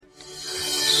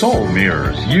Soul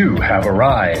Mirrors, you have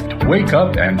arrived. Wake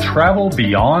up and travel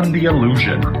beyond the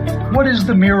illusion. What is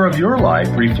the mirror of your life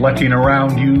reflecting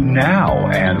around you now,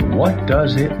 and what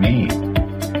does it mean?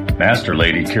 Master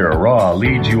Lady Kira Ra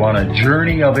leads you on a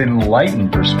journey of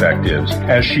enlightened perspectives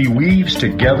as she weaves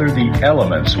together the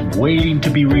elements waiting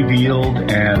to be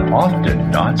revealed and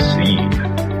often not seen.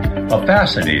 A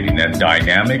fascinating and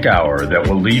dynamic hour that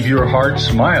will leave your heart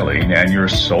smiling and your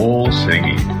soul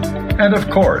singing. And of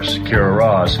course, Kira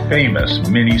Ra's famous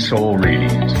mini soul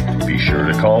readings. Be sure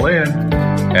to call in.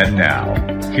 And now,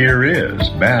 here is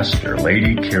Master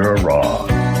Lady Kira Ra.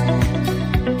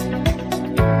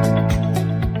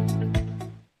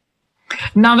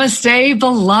 Namaste,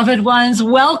 beloved ones.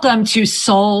 Welcome to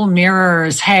Soul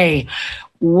Mirrors. Hey,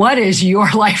 what is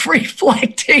your life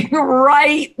reflecting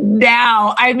right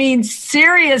now? I mean,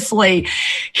 seriously,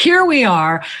 here we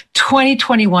are,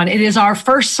 2021. It is our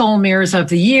first Soul Mirrors of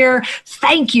the year.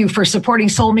 Thank you for supporting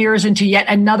Soul Mirrors into yet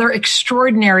another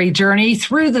extraordinary journey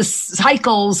through the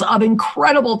cycles of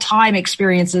incredible time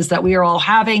experiences that we are all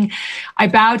having. I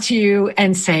bow to you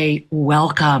and say,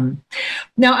 welcome.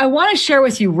 Now, I want to share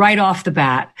with you right off the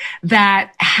bat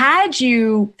that had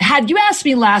you asked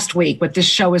me last week what this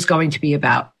show is going to be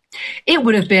about, it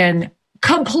would have been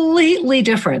completely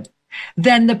different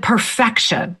than the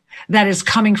perfection that is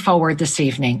coming forward this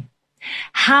evening.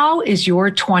 How is your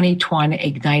 2021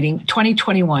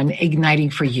 igniting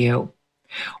for you?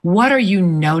 What are you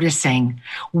noticing?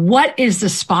 What is the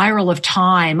spiral of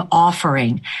time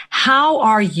offering? How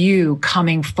are you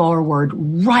coming forward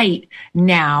right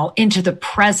now into the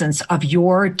presence of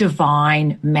your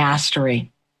divine mastery?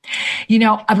 You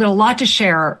know, I've got a lot to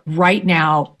share right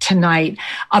now tonight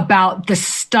about the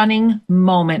stunning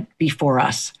moment before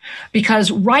us, because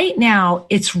right now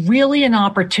it's really an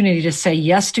opportunity to say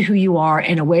yes to who you are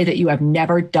in a way that you have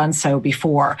never done so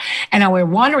before. And I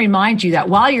want to remind you that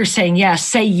while you're saying yes,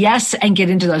 say yes and get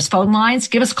into those phone lines.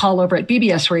 Give us a call over at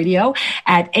BBS Radio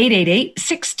at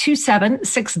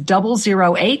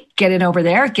 888-627-6008. Get in over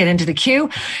there, get into the queue.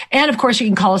 And of course, you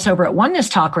can call us over at Oneness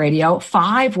Talk Radio,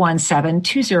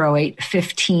 517-208-1500.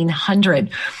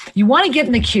 You want to get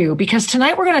in the queue because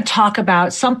tonight we're going to talk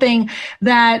about something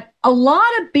that a lot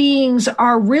of beings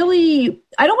are really,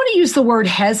 I don't want to use the word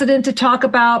hesitant to talk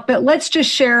about, but let's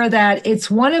just share that it's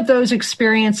one of those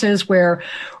experiences where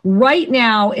right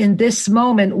now in this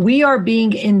moment, we are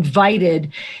being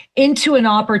invited into an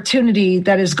opportunity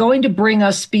that is going to bring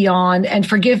us beyond, and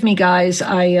forgive me guys,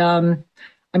 I'm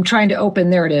trying to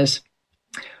open, there it is,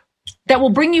 that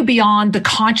will bring you beyond the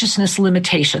consciousness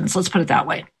limitations. Let's put it that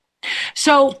way.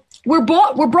 So we're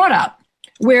brought up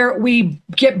where we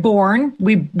get born,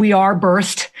 we are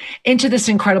birthed into this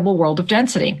incredible world of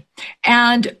density.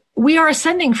 And we are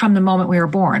ascending from the moment we are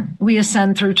born. We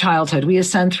ascend through childhood. We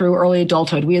ascend through early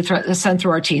adulthood. We ascend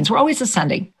through our teens. We're always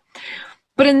ascending.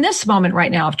 But in this moment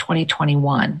right now of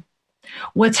 2021,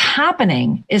 what's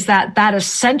happening is that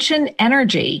ascension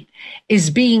energy is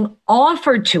being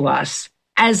offered to us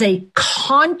as a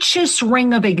conscious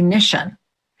ring of ignition.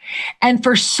 And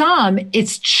for some,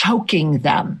 it's choking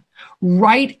them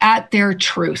right at their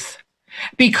truth.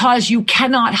 Because you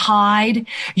cannot hide,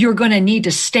 you're going to need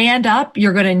to stand up.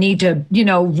 You're going to need to,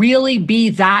 really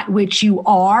be that which you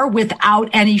are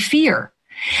without any fear.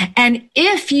 And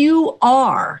if you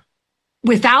are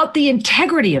without the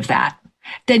integrity of that,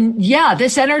 then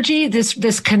this energy,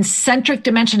 this concentric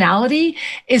dimensionality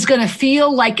is going to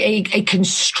feel like a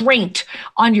constraint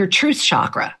on your truth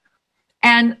chakra.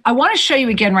 And I want to show you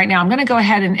again right now. I'm going to go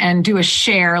ahead and do a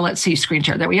share. Let's see, screen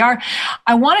share. There we are.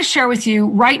 I want to share with you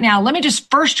right now. Let me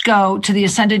just first go to the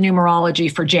Ascended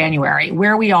Numerology for January,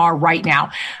 where we are right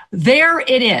now. There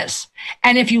it is.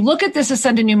 And if you look at this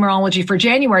Ascended Numerology for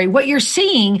January, what you're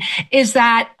seeing is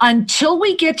that until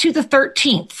we get to the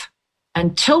 13th,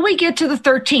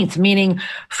 meaning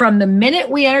from the minute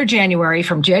we enter January,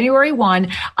 from January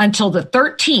 1 until the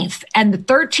 13th, and the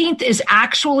 13th is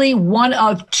actually one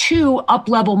of two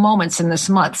up-level moments in this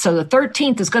month. So the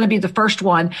 13th is going to be the first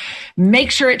one.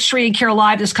 Make sure it's Shri and Kira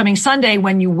Live this coming Sunday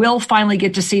when you will finally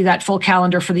get to see that full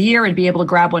calendar for the year and be able to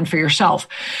grab one for yourself.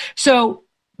 So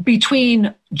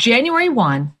between January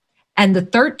 1 and the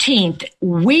 13th,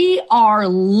 we are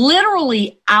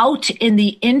literally out in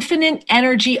the infinite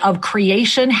energy of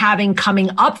creation, having coming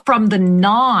up from the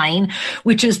 9,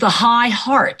 which is the high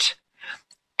heart.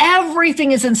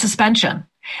 Everything is in suspension.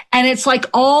 And it's like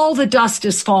all the dust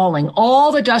is falling.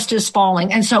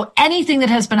 And so anything that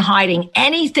has been hiding,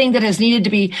 anything that has needed to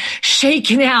be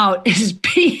shaken out is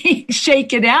being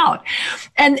shaken out.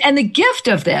 And the gift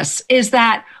of this is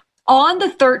that On the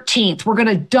 13th, we're going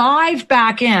to dive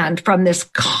back in from this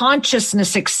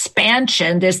consciousness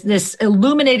expansion, this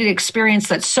illuminated experience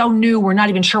that's so new, we're not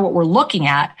even sure what we're looking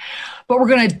at, but we're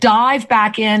going to dive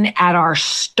back in at our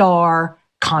star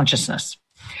consciousness.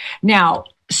 Now,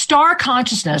 star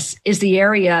consciousness is the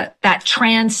area that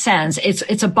transcends.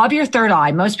 It's above your third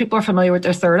eye. Most people are familiar with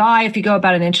their third eye. If you go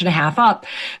about 1.5 inches up,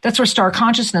 that's where star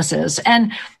consciousness is.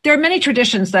 And there are many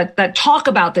traditions that talk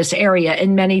about this area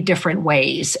in many different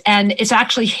ways. And it's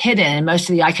actually hidden in most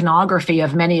of the iconography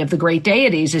of many of the great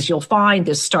deities, as you'll find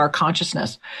this star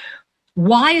consciousness.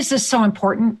 Why is this so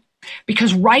important?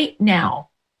 Because right now,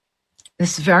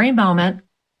 this very moment,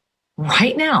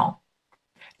 right now,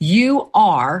 you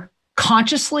are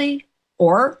consciously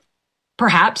or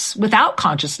perhaps without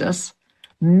consciousness,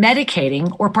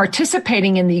 medicating or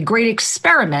participating in the great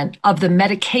experiment of the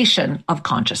medication of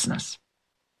consciousness.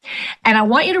 And I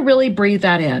want you to really breathe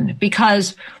that in,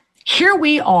 because here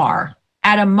we are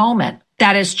at a moment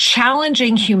that is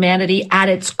challenging humanity at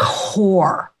its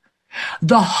core.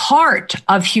 The heart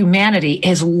of humanity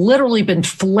has literally been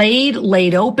flayed,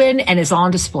 laid open, and is on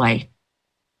display.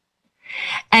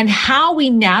 And how we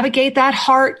navigate that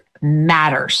heart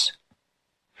matters.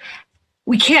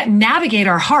 We can't navigate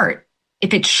our heart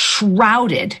if it's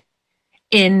shrouded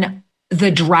in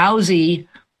the drowsy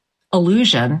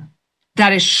illusion,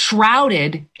 that is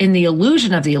shrouded in the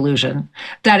illusion of the illusion,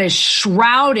 that is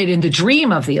shrouded in the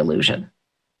dream of the illusion.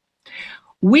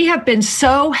 We have been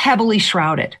so heavily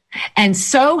shrouded and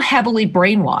so heavily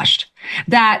brainwashed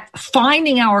that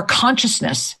finding our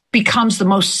consciousness becomes the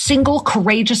most single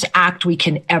courageous act we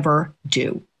can ever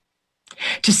do.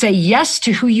 To say yes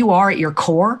to who you are at your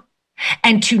core,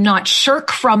 and to not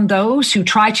shirk from those who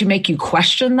try to make you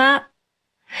question that.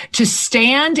 To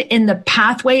stand in the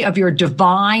pathway of your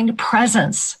divine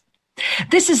presence.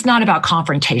 This is not about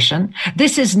confrontation.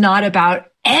 This is not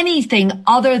about anything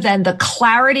other than the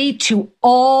clarity to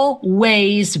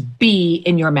always be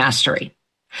in your mastery.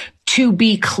 To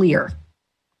be clear.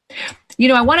 You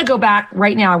know, I want to go back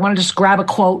right now. I want to just grab a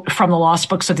quote from the Lost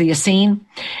Books of the Essene,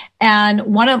 and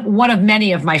one of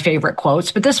many of my favorite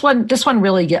quotes, but this one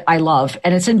really I love,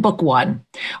 and it's in book 1,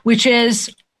 which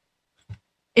is,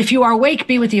 "If you are awake,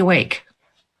 be with the awake.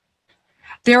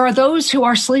 There are those who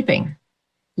are sleeping.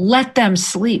 Let them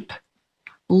sleep.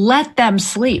 Let them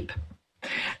sleep."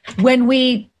 When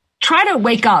we try to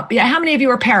wake up, how many of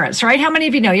you are parents, right? How many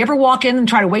of you know, you ever walk in and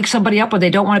try to wake somebody up when they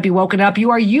don't want to be woken up?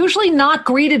 You are usually not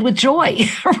greeted with joy,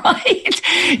 right?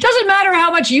 It doesn't matter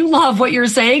how much you love what you're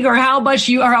saying or how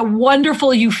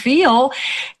wonderful you feel.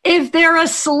 If they're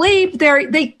asleep,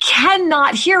 they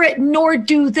cannot hear it, nor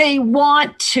do they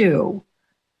want to.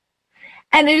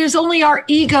 And it is only our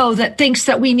ego that thinks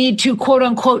that we need to, quote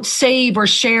unquote, save or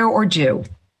share or do.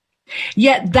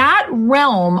 Yet that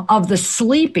realm of the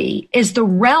sleepy is the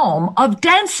realm of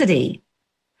density.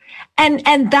 And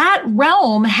that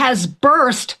realm has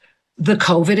birthed the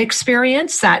COVID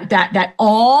experience, that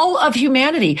all of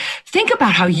humanity. Think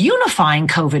about how unifying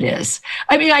COVID is.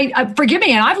 I mean, forgive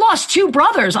me, and I've lost 2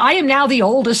 brothers. I am now the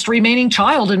oldest remaining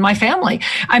child in my family.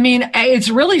 I mean, it's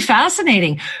really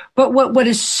fascinating. But what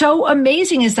is so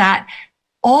amazing is that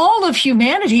all of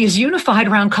humanity is unified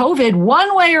around COVID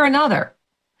one way or another.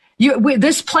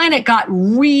 This planet got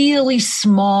really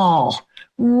small,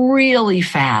 really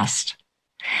fast.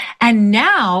 And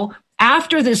now,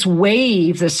 after this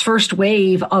wave, this first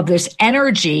wave of this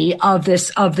energy, of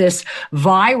this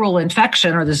viral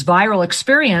infection or this viral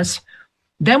experience,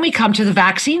 then we come to the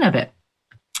vaccine of it.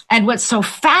 And what's so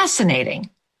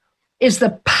fascinating is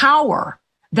the power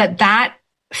that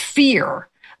fear,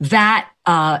 that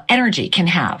energy can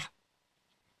have.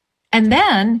 And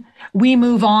then we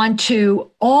move on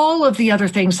to all of the other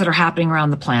things that are happening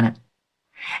around the planet.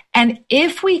 And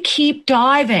if we keep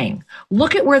diving,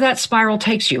 look at where that spiral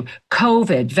takes you.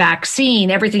 COVID, vaccine,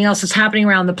 everything else that's happening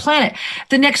around the planet.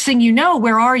 The next thing you know,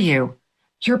 where are you?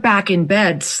 You're back in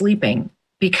bed sleeping,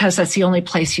 because that's the only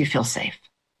place you feel safe.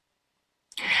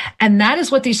 And that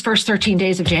is what these first 13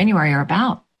 days of January are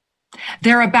about.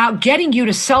 They're about getting you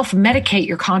to self-medicate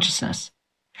your consciousness.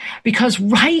 Because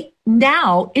right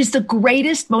now is the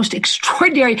greatest, most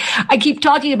extraordinary. I keep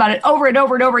talking about it over and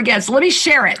over and over again. So let me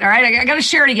share it. All right. I got to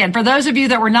share it again. For those of you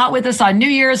that were not with us on New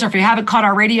Year's, or if you haven't caught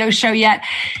our radio show yet,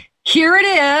 here it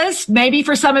is. Maybe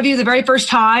for some of you, the very first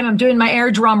time. I'm doing my air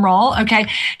drum roll. Okay.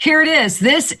 Here it is.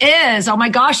 This is, oh my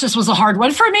gosh, this was a hard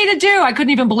one for me to do. I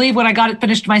couldn't even believe when I got it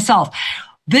finished myself.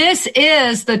 This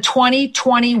is the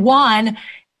 2021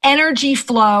 energy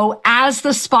flow as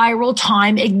the spiral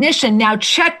time ignition. Now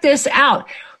check this out.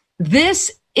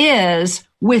 This is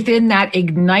within that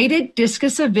ignited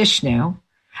discus of Vishnu,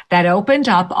 that opened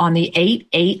up on the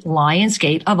 8/8 Lion's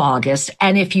Gate of August.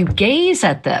 And if you gaze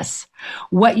at this,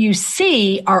 what you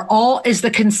see is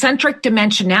the concentric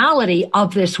dimensionality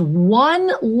of this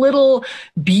one little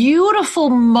beautiful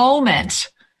moment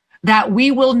that we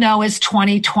will know as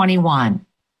 2021.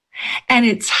 And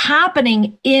it's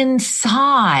happening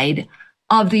inside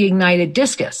of the ignited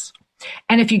discus.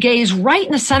 And if you gaze right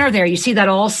in the center there, you see that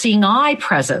all-seeing eye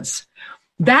presence.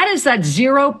 That is that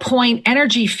 0-point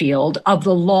energy field of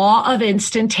the law of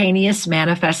instantaneous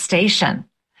manifestation.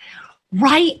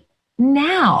 Right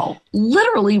now,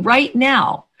 literally right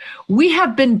now, we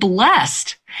have been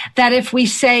blessed that if we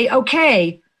say,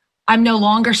 okay, I'm no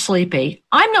longer sleepy,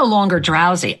 I'm no longer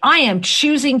drowsy, I am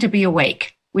choosing to be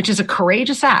awake, which is a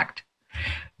courageous act.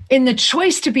 In the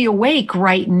choice to be awake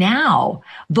right now,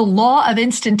 the law of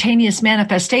instantaneous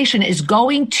manifestation is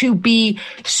going to be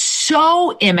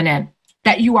so imminent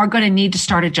that you are going to need to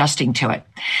start adjusting to it.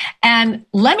 And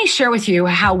let me share with you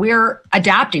how we're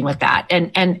adapting with that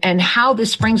and how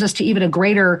this brings us to even a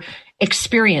greater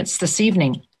experience this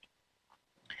evening.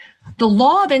 The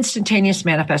law of instantaneous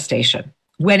manifestation,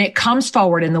 when it comes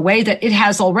forward in the way that it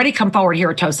has already come forward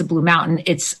here at Toast of Blue Mountain,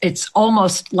 it's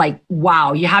almost like,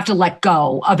 wow, you have to let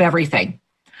go of everything.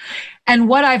 And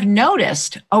what I've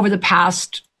noticed over the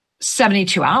past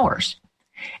 72 hours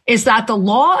is that the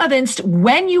law of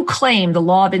when you claim the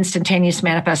law of instantaneous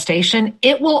manifestation,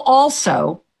 it will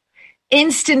also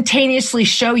instantaneously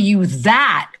show you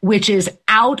that which is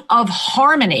out of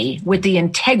harmony with the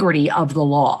integrity of the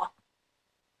law.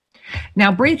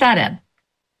 Now breathe that in.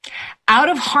 Out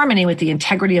of harmony with the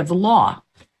integrity of the law.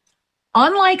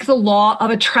 Unlike the law of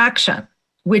attraction,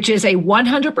 which is a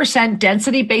 100%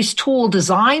 density-based tool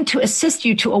designed to assist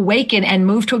you to awaken and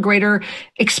move to a greater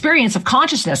experience of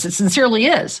consciousness. It sincerely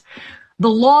is. The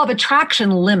law of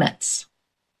attraction limits.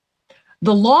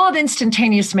 The law of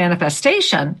instantaneous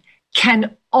manifestation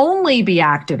can only be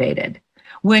activated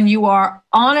when you are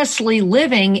honestly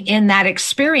living in that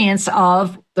experience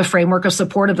of the framework of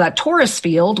support of that Taurus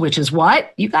field, which is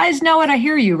what? You guys know it. I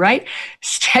hear you, right?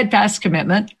 Steadfast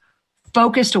commitment,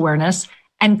 focused awareness,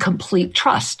 and complete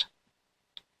trust.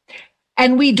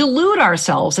 And we delude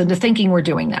ourselves into thinking we're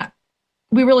doing that.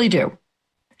 We really do.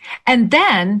 And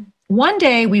then one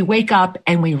day we wake up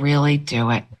and we really do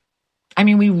it. I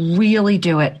mean, we really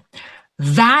do it.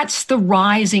 That's the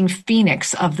rising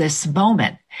phoenix of this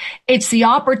moment. It's the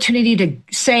opportunity to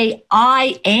say,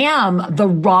 I am the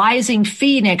rising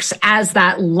phoenix as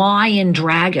that lion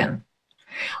dragon.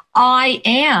 I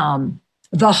am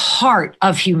the heart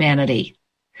of humanity,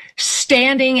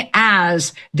 standing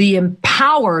as the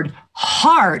empowered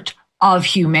heart of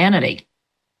humanity.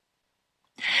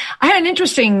 I had an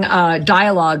interesting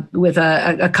dialogue with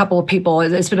a couple of people.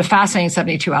 It's been a fascinating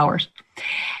 72 hours.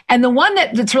 And the one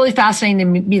that's really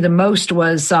fascinating me the most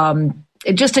was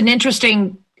just an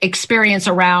interesting experience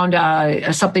around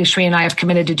something Sri and I have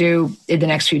committed to do in the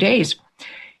next few days.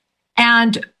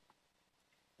 And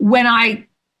when I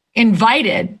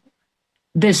invited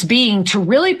this being to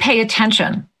really pay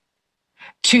attention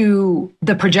to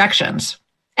the projections,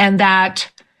 and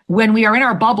that when we are in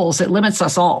our bubbles, it limits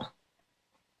us all.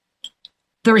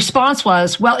 The response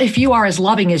was, well, if you are as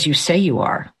loving as you say you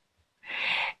are.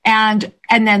 And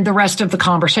then the rest of the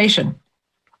conversation.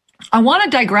 I want to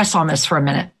digress on this for a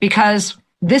minute because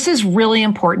this is really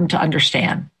important to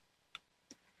understand.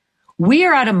 We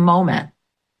are at a moment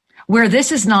where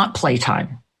this is not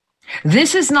playtime.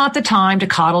 This is not the time to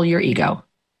coddle your ego.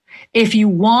 If you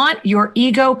want your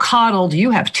ego coddled,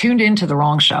 you have tuned into the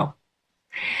wrong show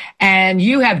and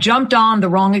you have jumped on the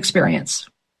wrong experience.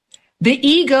 The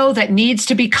ego that needs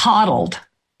to be coddled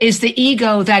is the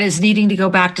ego that is needing to go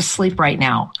back to sleep right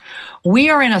now. We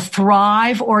are in a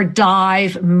thrive or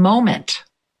dive moment.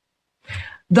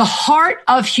 The heart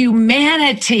of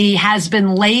humanity has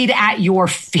been laid at your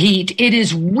feet. It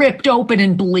is ripped open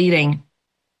and bleeding.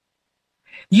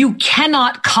 You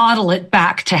cannot coddle it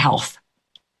back to health.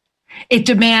 It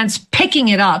demands picking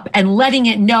it up and letting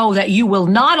it know that you will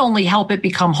not only help it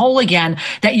become whole again,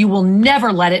 that you will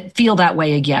never let it feel that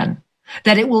way again,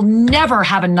 that it will never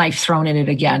have a knife thrown in it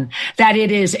again, that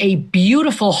it is a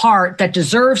beautiful heart that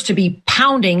deserves to be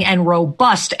pounding and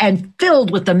robust and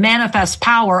filled with the manifest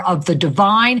power of the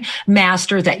divine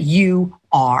master that you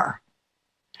are.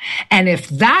 And if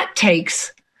that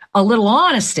takes a little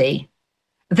honesty,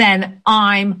 then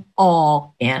I'm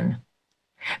all in,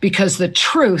 because the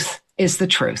truth is the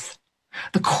truth.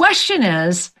 The question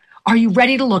is, are you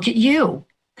ready to look at you?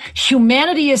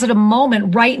 Humanity is at a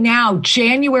moment right now.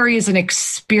 January is an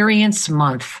experience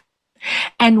month,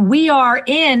 and we are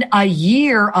in a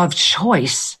year of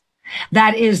choice.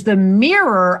 that is the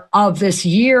mirror of this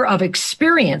year of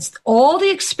experience. All the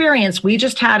experience we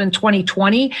just had in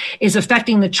 2020 is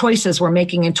affecting the choices we're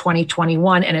making in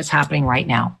 2021, and it's happening right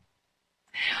now.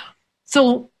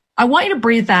 So I want you to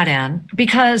breathe that in,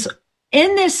 because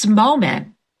in this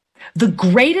moment, the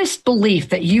greatest belief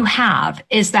that you have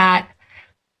is that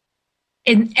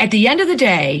at the end of the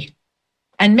day,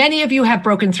 and many of you have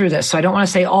broken through this, so I don't want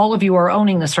to say all of you are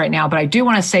owning this right now, but I do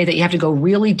want to say that you have to go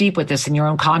really deep with this in your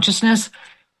own consciousness.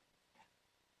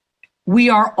 We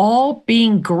are all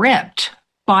being gripped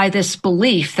by this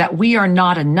belief that we are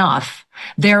not enough.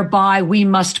 Thereby, we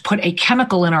must put a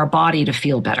chemical in our body to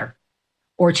feel better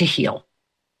or to heal.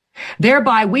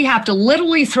 Thereby, we have to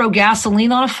literally throw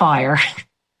gasoline on a fire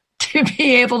to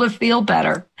be able to feel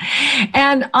better.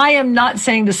 And I am not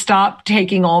saying to stop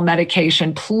taking all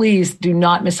medication. Please do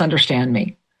not misunderstand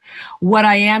me. What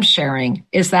I am sharing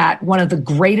is that one of the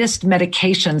greatest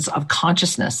medications of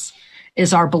consciousness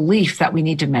is our belief that we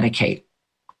need to medicate.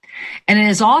 And it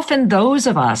is often those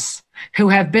of us who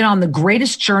have been on the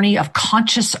greatest journey of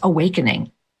conscious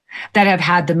awakening that have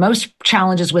had the most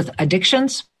challenges with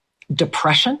addictions,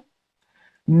 depression,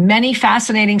 many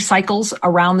fascinating cycles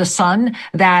around the sun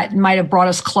that might have brought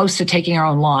us close to taking our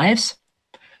own lives,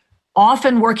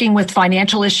 often working with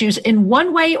financial issues in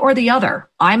one way or the other.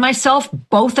 I myself,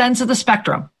 both ends of the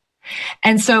spectrum.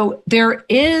 And so there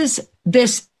is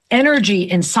this energy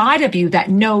inside of you that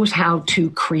knows how to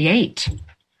create.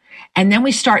 And then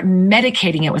we start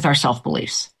medicating it with our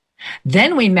self-beliefs.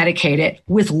 Then we medicate it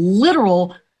with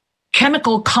literal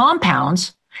chemical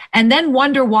compounds, and then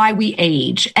wonder why we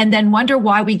age, and then wonder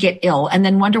why we get ill, and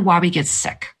then wonder why we get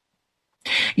sick.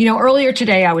 You know, earlier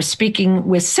today, I was speaking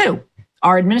with Sue,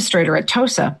 our administrator at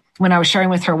TOSA, when I was sharing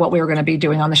with her what we were going to be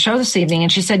doing on the show this evening.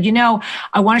 And she said, you know,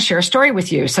 I want to share a story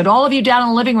with you. So to all of you down in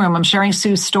the living room, I'm sharing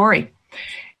Sue's story.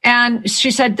 And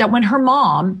she said that when her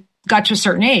mom got to a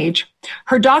certain age,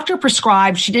 her doctor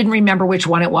prescribed, she didn't remember which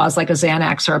one it was, like a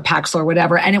Xanax or a Paxil or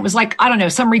whatever. And it was like, I don't know,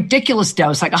 some ridiculous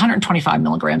dose, like 125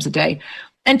 milligrams a day,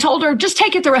 and told her, just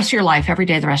take it the rest of your life, every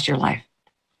day, the rest of your life.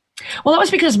 Well, that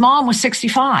was because mom was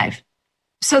 65.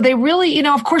 So they really, you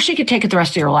know, of course you could take it the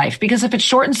rest of your life, because if it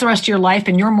shortens the rest of your life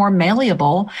and you're more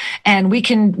malleable and we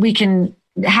can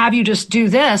have you just do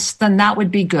this, then that would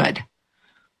be good.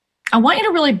 I want you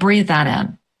to really breathe that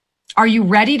in. Are you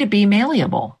ready to be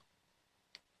malleable?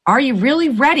 Are you really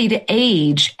ready to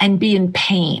age and be in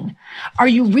pain? Are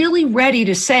you really ready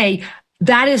to say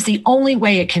that is the only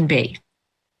way it can be?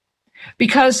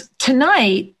 Because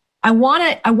tonight, I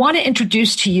want to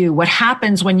introduce to you what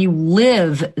happens when you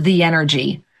live the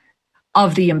energy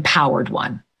of the empowered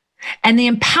one. And the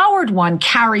empowered one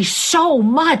carries so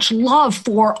much love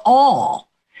for all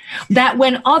that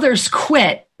when others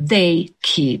quit, they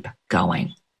keep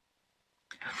going.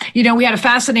 You know, we had a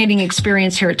fascinating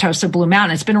experience here at TOSA Blue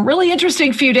Mountain. It's been a really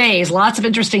interesting few days, lots of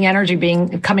interesting energy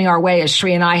coming our way as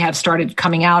Sri and I have started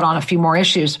coming out on a few more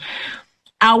issues.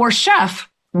 Our chef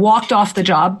walked off the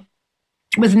job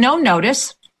with no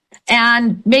notice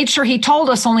and made sure he told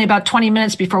us only about 20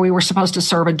 minutes before we were supposed to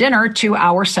serve a dinner to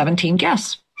our 17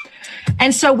 guests.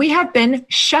 And so we have been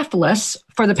chefless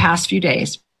for the past few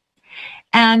days.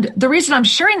 And the reason I'm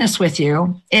sharing this with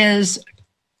you is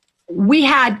we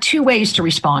had two ways to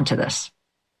respond to this.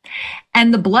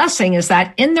 And the blessing is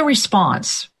that in the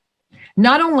response,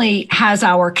 not only has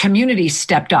our community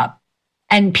stepped up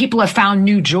and people have found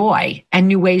new joy and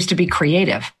new ways to be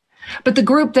creative, but the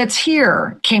group that's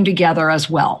here came together as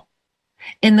well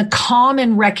in the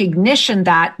common recognition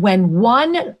that when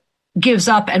one gives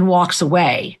up and walks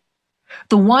away,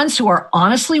 the ones who are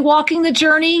honestly walking the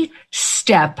journey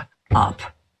step up.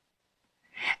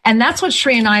 And that's what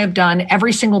Sri and I have done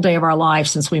every single day of our lives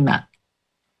since we met,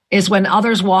 is when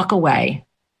others walk away,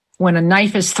 when a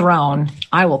knife is thrown,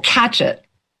 I will catch it,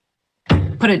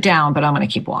 put it down, but I'm going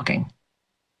to keep walking.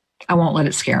 I won't let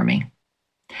it scare me.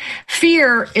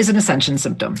 Fear is an ascension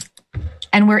symptom,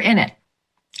 and we're in it.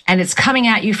 And it's coming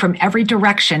at you from every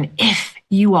direction if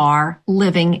you are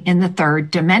living in the third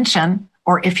dimension,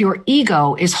 or if your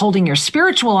ego is holding your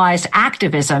spiritualized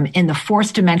activism in the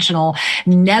fourth dimensional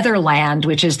netherland,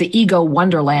 which is the ego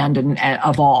wonderland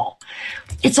of all.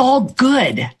 It's all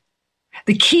good.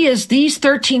 The key is these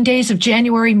 13 days of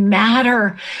January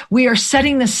matter. We are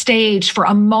setting the stage for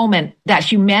a moment that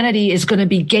humanity is going to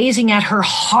be gazing at her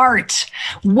heart.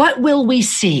 What will we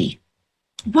see?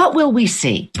 What will we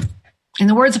see? In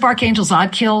the words of Archangel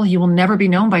Zadkiel, you will never be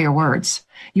known by your words.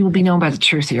 You will be known by the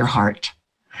truth of your heart.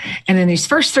 And in these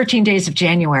first 13 days of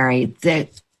January, the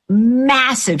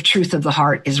massive truth of the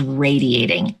heart is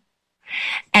radiating.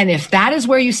 And if that is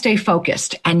where you stay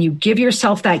focused and you give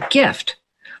yourself that gift,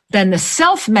 then the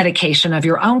self-medication of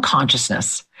your own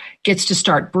consciousness gets to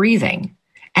start breathing.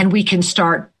 And we can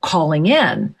start calling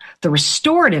in the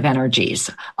restorative energies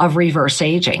of reverse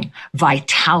aging,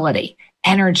 vitality,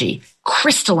 energy,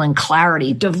 crystalline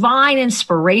clarity, divine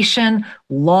inspiration,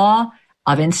 law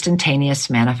of instantaneous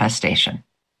manifestation.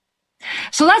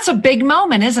 So that's a big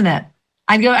moment, isn't it?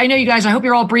 I know you guys, I hope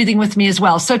you're all breathing with me as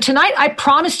well. So tonight I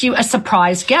promised you a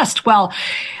surprise guest. Well,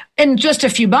 in just a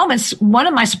few moments, one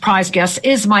of my surprise guests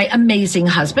is my amazing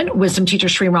husband, wisdom teacher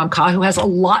Sri Ramka, who has a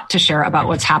lot to share about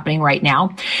what's happening right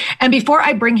now. And before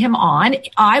I bring him on,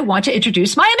 I want to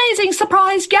introduce my amazing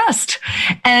surprise guest.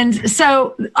 And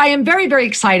so I am very, very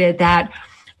excited that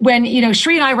when,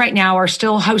 Sri and I right now are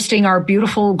still hosting our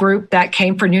beautiful group that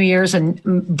came for New Year's, and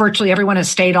virtually everyone has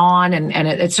stayed on, and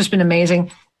it's just been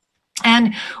amazing.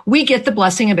 And we get the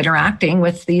blessing of interacting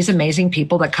with these amazing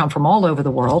people that come from all over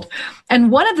the world. And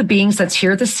one of the beings that's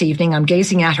here this evening, I'm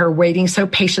gazing at her waiting so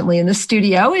patiently in the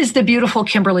studio, is the beautiful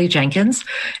Kimberly Jenkins.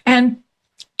 And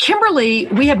Kimberly,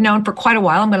 we have known for quite a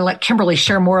while. I'm going to let Kimberly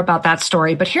share more about that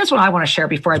story. But here's what I want to share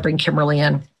before I bring Kimberly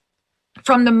in.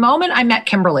 From the moment I met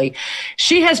Kimberly,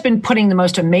 she has been putting the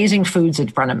most amazing foods in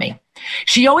front of me.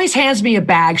 She always hands me a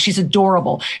bag. She's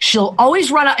adorable. She'll always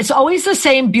run up. It's always the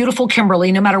same beautiful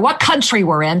Kimberly, no matter what country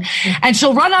we're in. And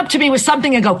she'll run up to me with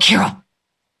something and go, Kira,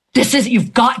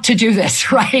 you've got to do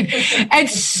this, right? And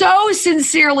so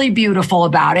sincerely beautiful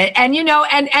about it. And,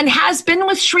 and has been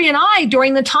with Sri and I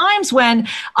during the times when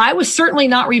I was certainly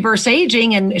not reverse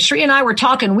aging. And Sri and I were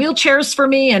talking wheelchairs for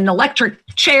me and electric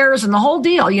chairs and the whole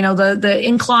deal, the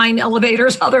incline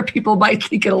elevators. Other people might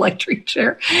think an electric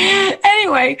chair.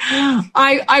 Anyway,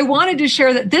 I wanted to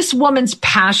share that this woman's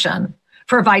passion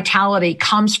for vitality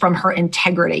comes from her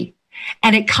integrity,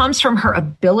 and it comes from her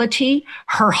ability,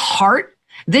 her heart.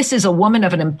 This is a woman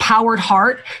of an empowered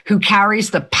heart who carries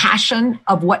the passion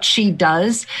of what she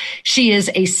does. She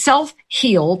is a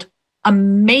self-healed,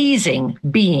 amazing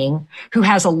being who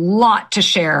has a lot to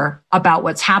share about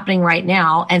what's happening right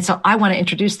now. And so I want to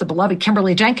introduce the beloved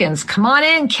Kimberly Jenkins. Come on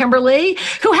in, Kimberly,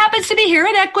 who happens to be here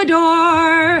in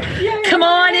Ecuador. Yay. Come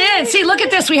on in. See, look at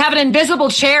this. We have an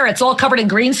invisible chair. It's all covered in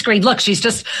green screen. Look, she's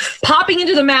just popping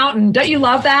into the mountain. Don't you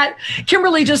love that?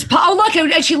 Kimberly just, look,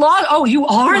 and she lost. Oh, you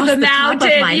are the mountain.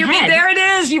 There it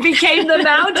is. You became the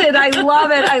mountain. I love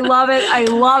it. I love it. I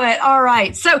love it. All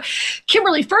right. So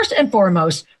Kimberly, first and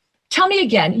foremost, tell me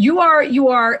again, you are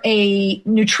a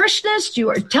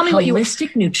nutritionist. Tell me what you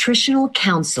Holistic Nutritional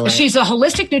Counselor. She's a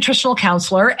holistic nutritional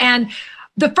counselor. And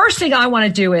the first thing I want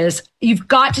to do is you've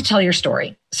got to tell your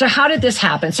story. So how did this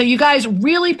happen? So you guys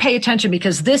really pay attention,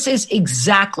 because this is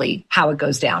exactly how it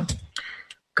goes down.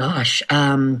 Gosh,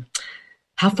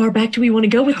 how far back do we want to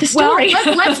go with the story?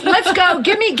 Well, let's go.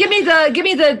 Give me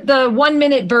the 1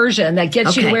 minute version that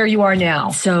gets you where you are now.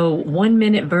 So 1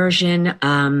 minute version.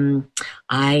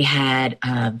 I had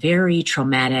a very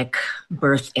traumatic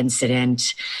birth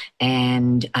incident,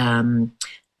 and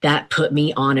that put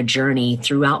me on a journey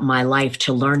throughout my life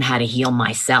to learn how to heal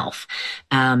myself.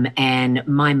 And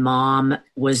my mom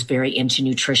was very into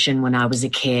nutrition when I was a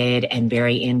kid and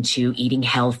very into eating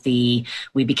healthy.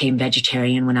 We became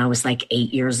vegetarian when I was like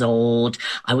 8 years old.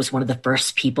 I was one of the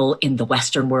first people in the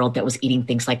Western world that was eating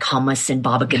things like hummus and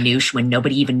baba ganoush when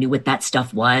nobody even knew what that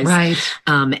stuff was. Right.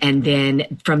 And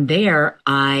then from there,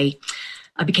 I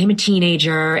became a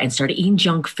teenager and started eating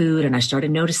junk food, and I started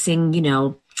noticing,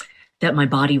 that my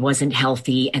body wasn't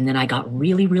healthy. And then I got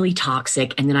really, really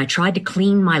toxic. And then I tried to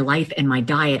clean my life and my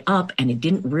diet up, and it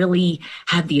didn't really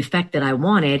have the effect that I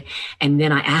wanted. And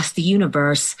then I asked the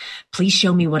universe, please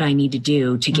show me what I need to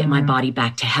do to get my body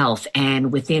back to health.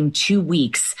 And within 2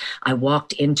 weeks, I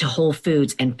walked into Whole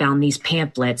Foods and found these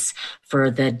pamphlets for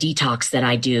the detox that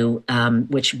I do,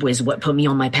 which was what put me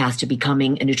on my path to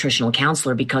becoming a nutritional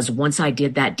counselor. Because once I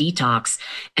did that detox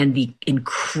and the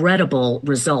incredible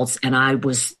results, and I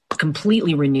was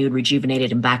completely renewed,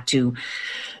 rejuvenated, and back to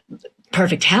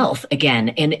perfect health again.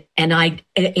 And I,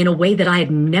 in a way that I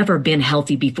had never been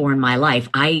healthy before in my life,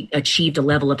 I achieved a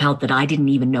level of health that I didn't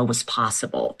even know was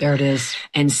possible. There it is.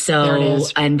 And so,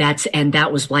 and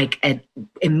that was like,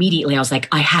 immediately I was like,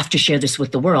 I have to share this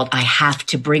with the world. I have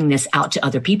to bring this out to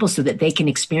other people so that they can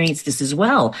experience this as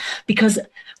well, because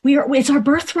it's our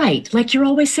birthright. Like you're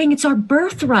always saying, it's our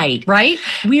birthright, right?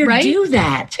 We do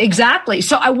that. Exactly.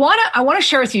 So I want to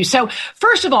share with you. So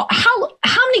first of all,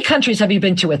 how many countries have you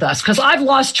been to with us? Because I've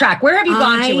lost track. Where have you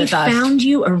gone to with us? I found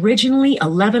you originally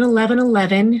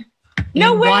 11-11-11.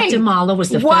 No way. Guatemala was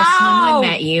the first time I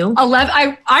met you.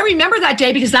 11. I remember that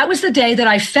day because that was the day that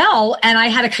I fell and I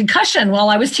had a concussion while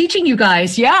I was teaching you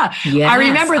guys. Yeah. Yes, I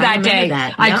remember that day.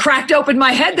 Yep. I cracked open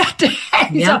my head that day.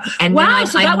 Yep. So, and wow.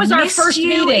 So that was our first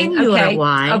meeting. Okay.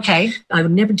 Okay. I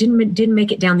never didn't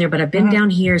make it down there, but I've been down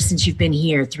here since you've been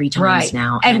here 3 times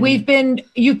now. And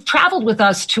you've traveled with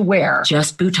us to where?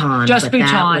 Just Bhutan. Bhutan.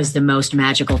 That was the most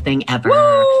magical thing ever. Woo!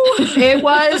 It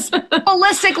was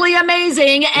holistically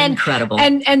amazing and incredible.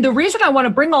 And the reason I want to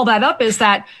bring all that up is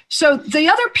that, so the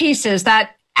other piece is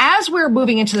that as we're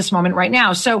moving into this moment right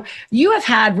now, so you have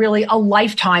had really a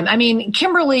lifetime. I mean,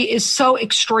 Kimberly is so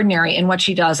extraordinary in what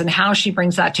she does and how she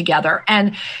brings that together.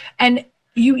 And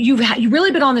you've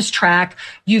really been on this track.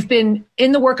 You've been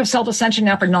in the work of self-ascension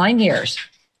now for 9 years.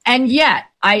 And yet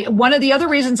one of the other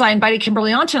reasons I invited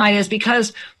Kimberly on tonight is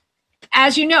because,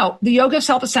 as you know, the yoga of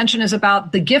self-ascension is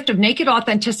about the gift of naked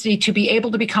authenticity to be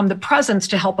able to become the presence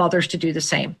to help others to do the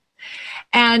same.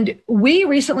 And we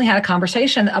recently had a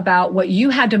conversation about what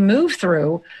you had to move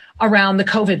through around the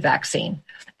COVID vaccine.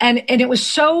 And it was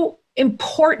so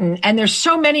important. And there's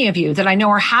so many of you that I know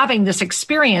are having this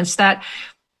experience that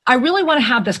I really want to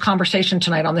have this conversation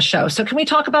tonight on the show. So can we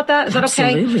talk about that? Is that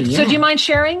okay? Absolutely, yeah. So do you mind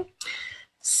sharing?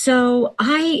 So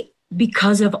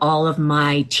because of all of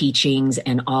my teachings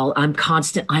and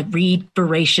I read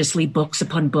voraciously books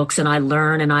upon books, and I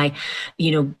learn, and I,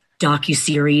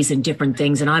 docuseries and different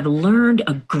things. And I've learned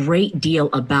a great deal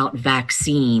about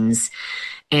vaccines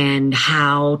and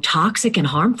how toxic and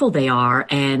harmful they are,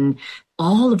 and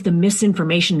all of the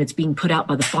misinformation that's being put out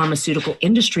by the pharmaceutical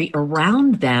industry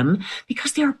around them,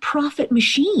 because they're a profit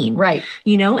machine. Right.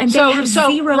 And they have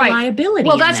zero liability.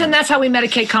 Well, that's how we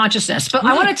medicate consciousness. But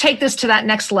I want to take this to that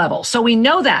next level. So we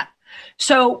know that.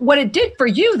 So what it did for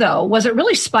you, though, was it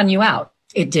really spun you out.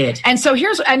 It did. And so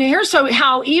here's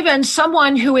how even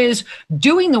someone who is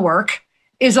doing the work,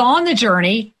 is on the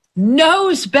journey,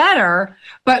 knows better.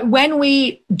 But when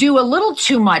we do a little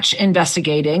too much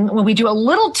investigating, when we do a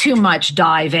little too much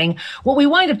diving, what we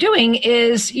wind up doing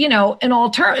is, an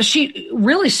alternative. She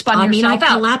really spun herself out.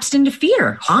 I collapsed into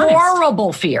fear.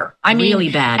 Horrible fear. Really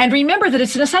bad. And remember that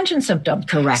it's an ascension symptom.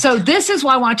 Correct. So this is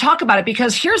why I want to talk about it,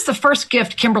 because here's the first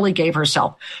gift Kimberly gave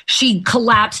herself. She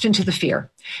collapsed into the fear.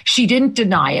 She didn't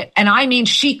deny it. And I mean,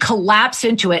 she collapsed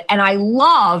into it. And I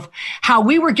love how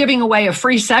we were giving away a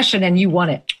free session and you won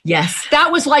it. Yes.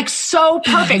 That was like so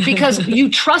perfect because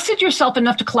you trusted yourself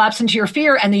enough to collapse into your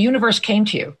fear and the universe came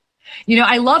to you.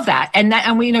 I love that.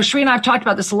 And we, Sri and I have talked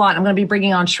about this a lot. I'm going to be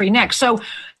bringing on Sri next. So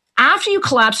after you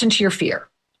collapsed into your fear,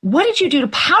 what did you do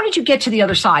how did you get to the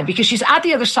other side? Because she's at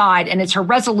the other side and it's her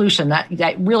resolution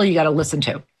that really you got to listen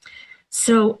to.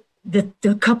 So the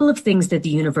couple of things that the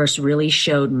universe really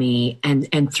showed me,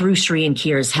 and through Sri and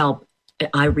Kira's help,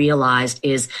 I realized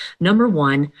is, number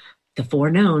one, the 4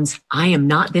 knowns. I am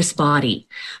not this body.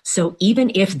 So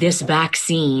even if this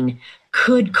vaccine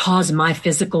could cause my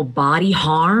physical body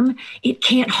harm, it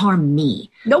can't harm me.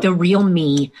 Nope. The real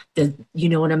me,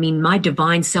 my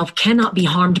divine self cannot be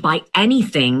harmed by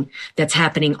anything that's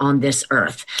happening on this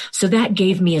earth. So that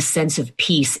gave me a sense of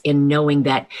peace in knowing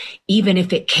that even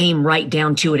if it came right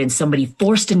down to it and somebody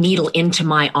forced a needle into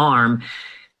my arm,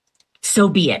 so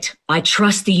be it. I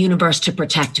trust the universe to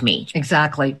protect me.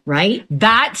 Exactly. Right?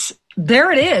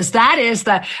 There it is. That is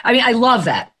I love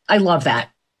that. I love that.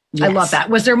 Yes. I love that.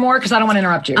 Was there more? Because I don't want to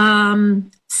interrupt you.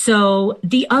 So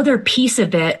the other piece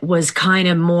of it was kind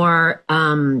of more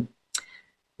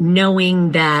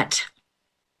knowing that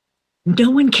no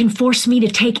one can force me to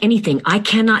take anything.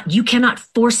 You cannot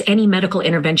force any medical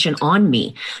intervention on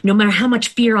me. No matter how much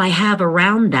fear I have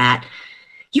around that,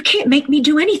 you can't make me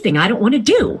do anything I don't want to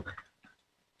do.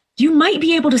 You might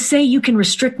be able to say you can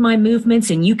restrict my movements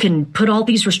and you can put all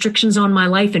these restrictions on my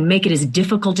life and make it as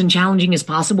difficult and challenging as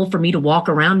possible for me to walk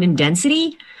around in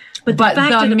density. But the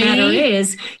fact of the matter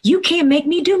is, you can't make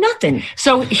me do nothing.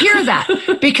 So hear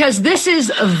that, because this is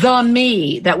the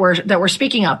me that we're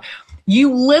speaking of.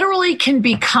 You literally can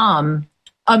become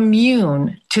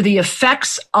immune to the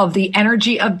effects of the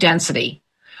energy of density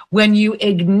when you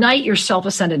ignite your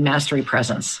self-ascended mastery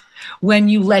presence, when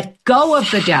you let go of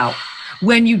the doubt,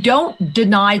 when you don't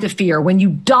deny the fear, when you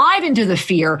dive into the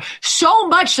fear so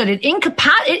much that it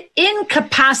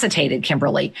incapacitated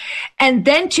Kimberly. And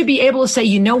then to be able to say,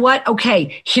 you know what?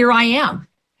 Okay, here I am.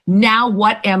 Now,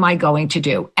 what am I going to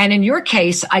do? And in your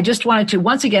case, I just wanted to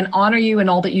once again honor you and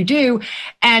all that you do.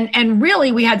 And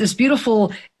really, we had this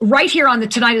beautiful right here on the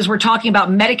tonight, as we're talking about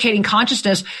medicating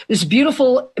consciousness, this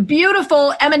beautiful,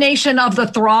 beautiful emanation of the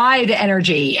Thrive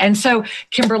energy. And so,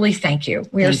 Kimberly, thank you.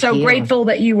 We are so grateful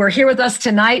that you were here with us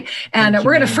tonight. And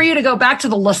we're going to free you to go back to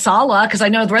the La Sala, because I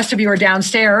know the rest of you are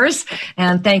downstairs.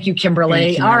 And thank you,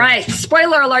 Kimberly. All right.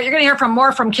 Spoiler alert. You're going to hear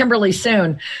more from Kimberly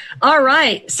soon. All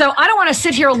right. So I don't want to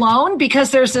sit here alone,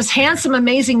 because there's this handsome,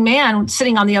 amazing man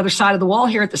sitting on the other side of the wall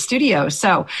here at the studio.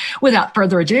 So without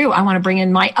further ado, I want to bring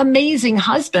in my amazing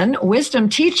husband, wisdom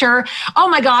teacher. Oh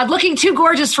my God, looking too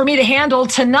gorgeous for me to handle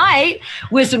tonight.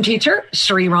 Wisdom teacher,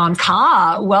 Sri Ram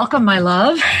Ka. Welcome, my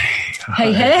love.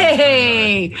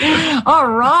 Hey. All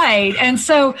right. And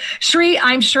so, Sri,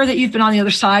 I'm sure that you've been on the other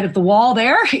side of the wall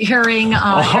there, hearing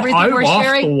everything we're sharing. I'm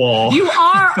off the wall. You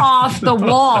are off the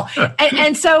wall.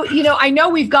 And so, I know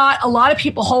we've got a lot of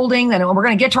people holding, and we're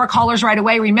going to get to our callers right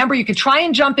away. Remember, you could try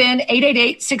and jump in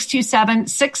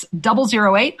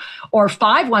 888-627-6008 or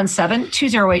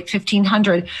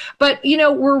 517-208-1500. But,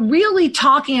 we're really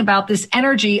talking about this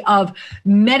energy of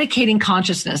medicating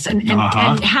consciousness and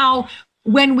how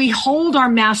when we hold our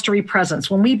mastery presence,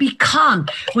 when we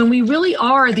really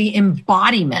are the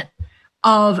embodiment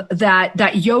of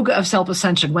that yoga of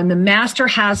self-ascension, when the master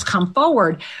has come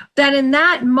forward, that in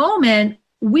that moment,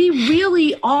 we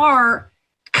really are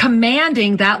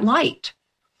commanding that light.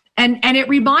 And it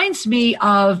reminds me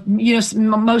of,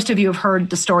 most of you have heard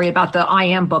the story about the I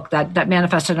Am book that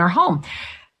manifested in our home.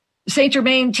 Saint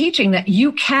Germain teaching that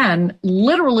you can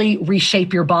literally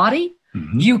reshape your body.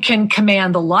 Mm-hmm. You can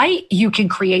command the light. You can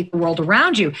create the world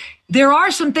around you. There are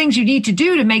some things you need to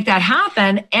do to make that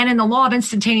happen. And in the law of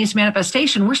instantaneous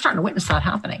manifestation, we're starting to witness that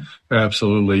happening.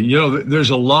 Absolutely. There's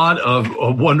a lot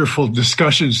of wonderful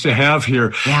discussions to have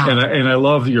here. Yeah. And I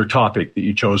love your topic that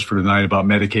you chose for tonight about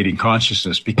medicating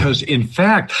consciousness, because in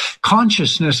fact,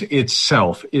 consciousness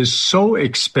itself is so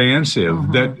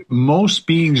expansive that most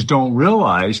beings don't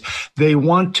realize they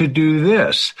want to do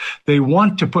this. They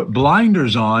want to put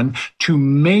blinders on to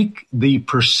make the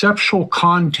perceptual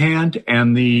content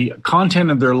and the content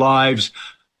of their lives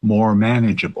more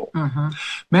manageable.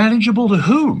 Manageable to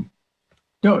whom?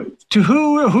 To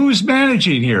who's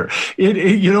managing here?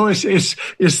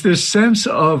 It's this sense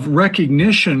of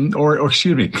recognition, or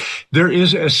excuse me, there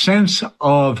is a sense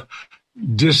of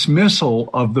dismissal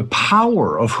of the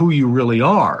power of who you really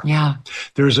are. Yeah.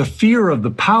 There's a fear of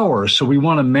the power, so we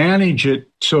want to manage it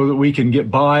so that we can get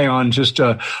by on just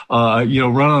run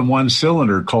on one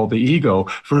cylinder called the ego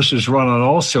versus run on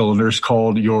all cylinders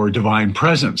called your divine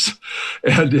presence.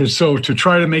 And so to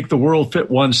try to make the world fit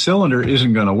one cylinder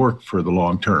isn't going to work for the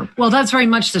long term. Well, that's very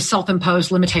much the self-imposed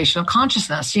limitation of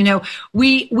consciousness.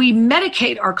 We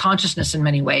medicate our consciousness in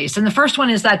many ways. And the first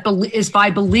one is by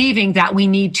believing that we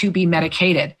need to be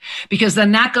medicated, because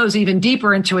then that goes even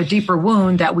deeper into a deeper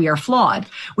wound that we are flawed,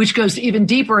 which goes even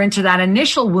deeper into that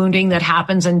initial wounding that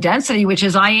happens in density, which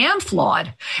is I am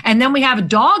flawed. And then we have a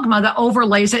dogma that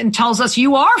overlays it and tells us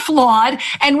you are flawed,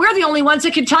 and we're the only ones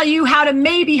that can tell you how to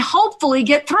maybe hopefully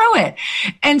get through it.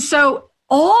 And so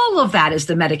all of that is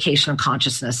the medication of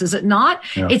consciousness, is it not?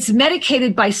 Yeah. It's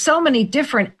medicated by so many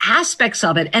different aspects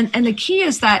of it. And the key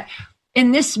is that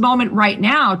in this moment right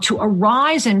now, to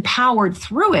arise empowered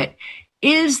through it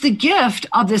is the gift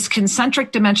of this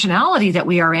concentric dimensionality that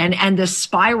we are in and this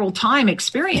spiral time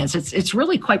experience. It's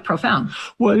really quite profound.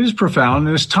 Well, it is profound.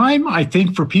 And it's time, I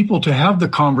think, for people to have the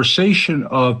conversation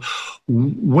of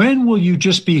when will you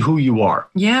just be who you are?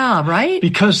 Yeah, right.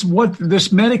 Because what this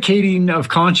medicating of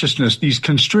consciousness, these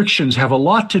constrictions have a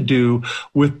lot to do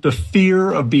with the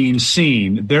fear of being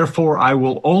seen. Therefore, I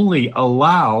will only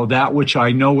allow that which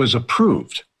I know is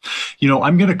approved.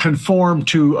 I'm going to conform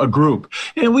to a group.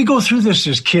 And we go through this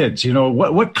as kids.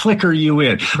 What clique are you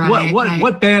in? Right,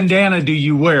 what bandana do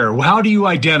you wear? How do you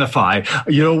identify?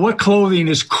 What clothing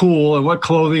is cool and what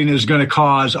clothing is going to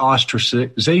cause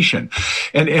ostracization?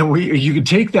 And you can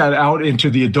take that out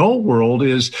into the adult world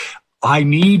is I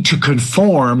need to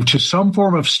conform to some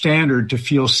form of standard to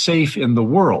feel safe in the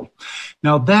world.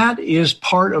 Now that is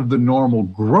part of the normal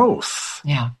growth.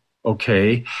 Yeah.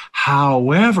 Okay.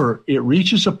 However, it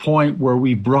reaches a point where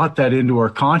we brought that into our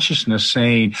consciousness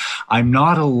saying, I'm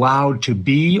not allowed to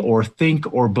be or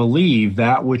think or believe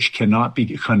that which cannot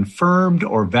be confirmed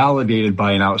or validated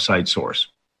by an outside source.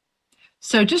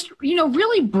 So just,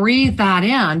 really breathe that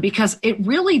in, because it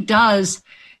really does,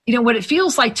 what it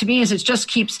feels like to me is it just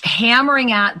keeps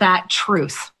hammering at that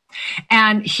truth.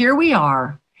 And here we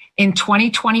are in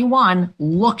 2021,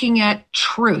 looking at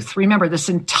truth. Remember, this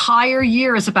entire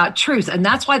year is about truth. And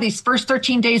that's why these first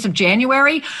 13 days of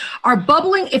January are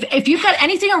bubbling. If you've got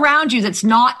anything around you that's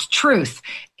not truth,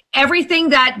 everything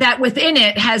that within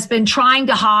it has been trying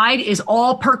to hide is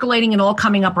all percolating and all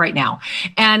coming up right now.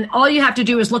 And all you have to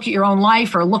do is look at your own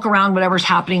life or look around whatever's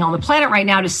happening on the planet right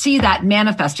now to see that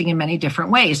manifesting in many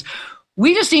different ways.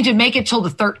 We just need to make it till the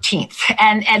 13th.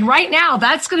 And right now,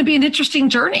 that's going to be an interesting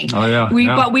journey. Oh, yeah.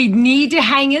 But we need to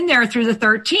hang in there through the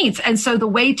 13th. And so the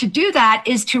way to do that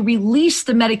is to release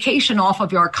the medication off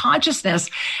of your consciousness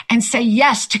and say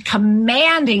yes to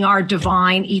commanding our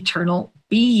divine eternal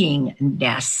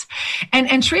beingness.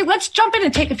 And Sri, let's jump in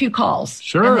and take a few calls.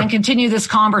 Sure. And then continue this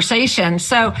conversation.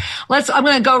 So I'm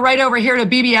going to go right over here to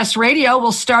BBS Radio.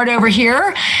 We'll start over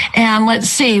here. And let's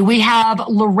see. We have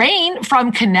Lorraine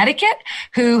from Connecticut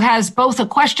who has both a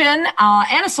question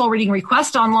and a soul reading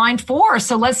request on line 4.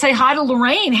 So let's say hi to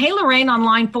Lorraine. Hey, Lorraine on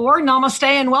line 4. Namaste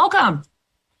and welcome.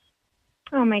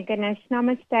 Oh, my goodness.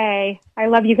 Namaste. I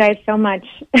love you guys so much.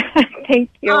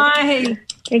 Thank you. Hi.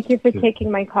 Thank you for taking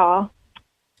my call.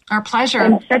 Our pleasure.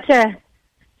 I'm such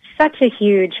a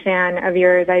huge fan of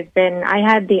yours. I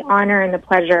had the honor and the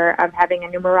pleasure of having a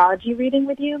numerology reading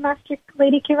with you, Master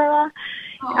Lady Kirara,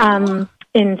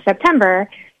 in September.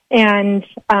 And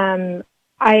I've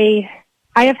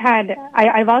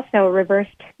also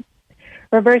reversed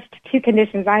 2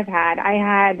 conditions I've had. I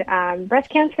had breast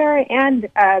cancer and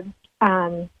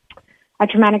a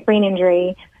traumatic brain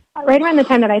injury right around the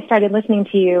time that I started listening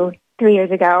to you 3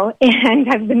 years ago, and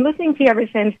I've been listening to you ever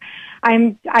since.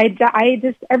 I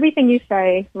just everything you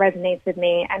say resonates with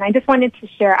me, and I just wanted to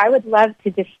share. I would love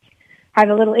to just have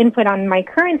a little input on my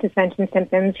current ascension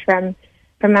symptoms from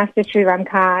Master Sri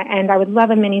Ramka, and I would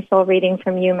love a mini soul reading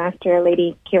from you, Master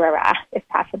Lady Kirara, if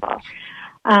possible.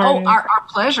 Our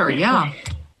pleasure. Yeah,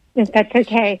 if that's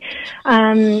okay.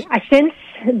 Since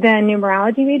the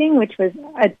numerology reading, which was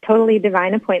a totally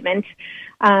divine appointment,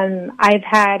 I've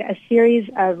had a series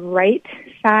of right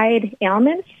side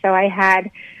ailments. So I had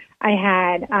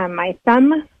my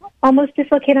thumb almost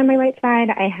dislocate on my right side.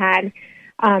 I had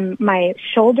my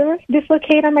shoulder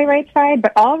dislocate on my right side,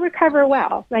 but all recover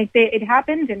well. Like it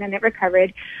happened and then it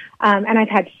recovered. And I've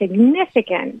had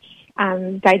significant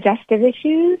digestive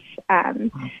issues,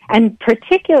 and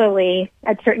particularly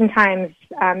at certain times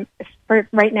for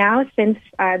right now since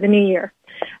the new year.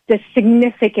 The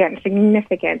significant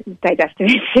digestive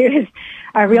issues,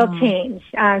 a real change.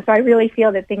 So I really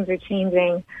feel that things are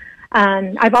changing.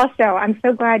 I'm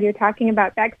so glad you're talking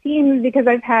about vaccines because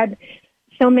I've had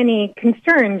so many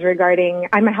concerns regarding.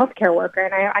 I'm a healthcare worker,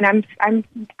 and I'm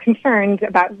concerned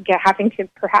about having to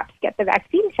perhaps get the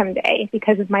vaccine someday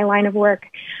because of my line of work.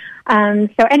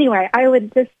 So anyway, I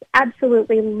would just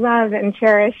absolutely love and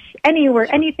cherish any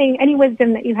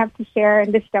wisdom that you have to share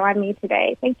and bestow on me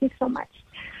today. Thank you so much.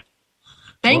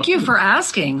 Thank you for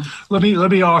asking. Let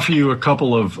me offer you a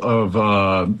couple of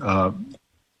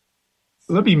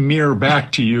let me mirror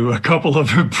back to you a couple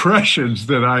of impressions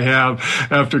that I have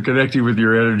after connecting with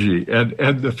your energy.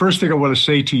 And the first thing I want to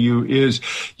say to you is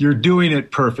you're doing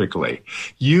it perfectly.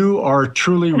 You are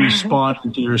truly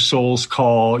responding to your soul's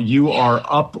call. You are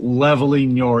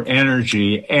up-leveling your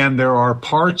energy, and there are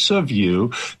parts of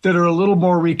you that are a little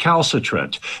more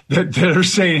recalcitrant, that are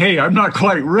saying, hey, I'm not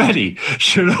quite ready,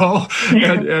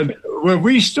 and when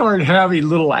we start having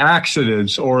little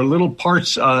accidents or little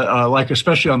parts, like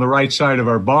especially on the right side of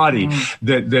our body,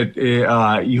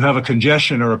 that you have a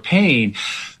congestion or a pain,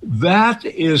 that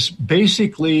is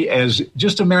basically as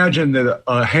just imagine that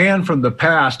a hand from the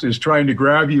past is trying to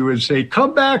grab you and say,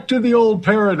 come back to the old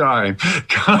paradigm.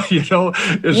 It's a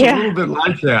little bit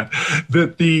like that.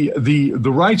 That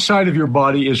the right side of your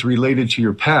body is related to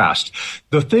your past.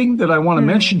 The thing that I want to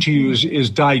mention to you is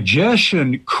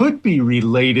digestion could be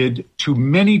related to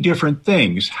many different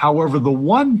things. However, the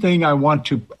one thing I want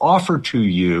to offer to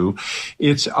you,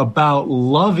 it's about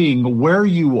loving where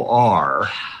you are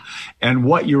and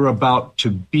what you're about to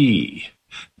be.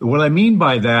 What I mean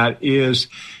by that is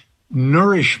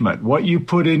nourishment, what you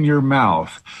put in your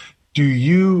mouth. Do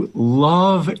you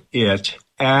love it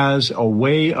as a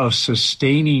way of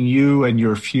sustaining you and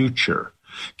your future?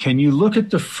 Can you look at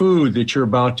the food that you're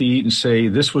about to eat and say,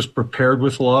 this was prepared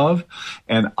with love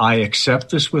and I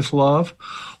accept this with love?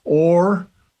 Or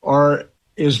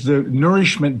is the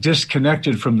nourishment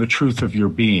disconnected from the truth of your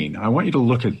being? I want you to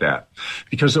look at that.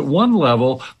 Because at one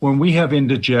level, when we have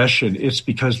indigestion, it's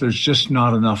because there's just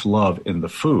not enough love in the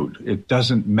food. It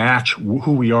doesn't match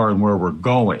who we are and where we're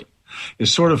going.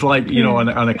 It's sort of like,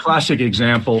 on a classic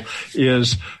example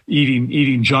is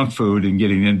eating junk food and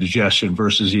getting indigestion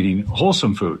versus eating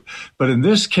wholesome food. But in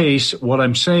this case, what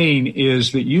I'm saying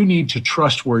is that you need to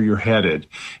trust where you're headed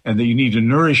and that you need to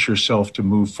nourish yourself to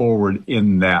move forward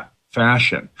in that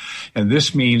fashion. And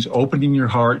this means opening your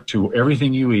heart to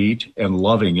everything you eat and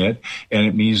loving it. And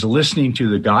it means listening to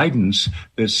the guidance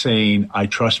that's saying, I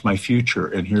trust my future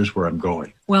and here's where I'm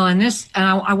going. Well, and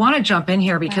I want to jump in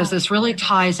here because this really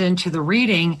ties into the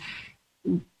reading.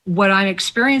 What I'm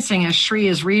experiencing as Shri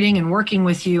is reading and working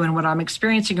with you, and what I'm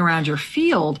experiencing around your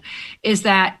field, is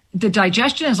that the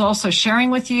digestion is also sharing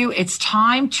with you it's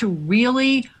time to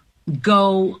really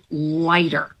go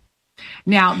lighter.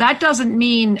 Now, that doesn't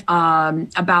mean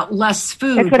about less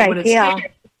food. That's what I feel.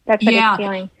 That's what I'm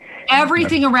feeling.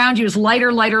 Everything around you is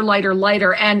lighter, lighter, lighter,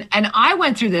 lighter. And I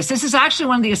went through this. This is actually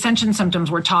one of the ascension symptoms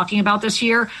we're talking about this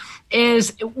year.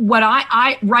 Is what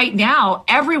I right now,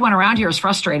 everyone around here is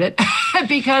frustrated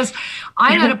because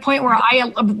I'm at a point where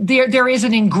there is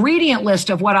an ingredient list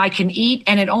of what I can eat,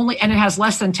 and it has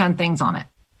less than 10 things on it.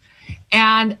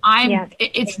 And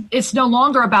it's no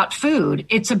longer about food.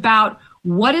 It's about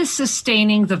what is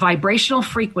sustaining the vibrational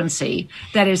frequency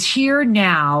that is here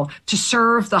now to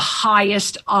serve the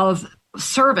highest of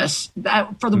service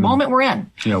for the moment we're in.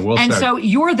 Yeah, well said. So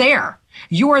you're there.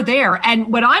 You're there.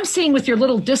 And what I'm seeing with your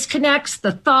little disconnects,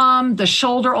 the thumb, the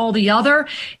shoulder, all the other,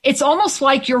 it's almost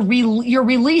like you're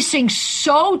releasing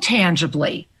so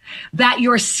tangibly that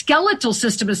your skeletal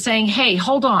system is saying, hey,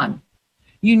 hold on.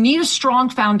 You need a strong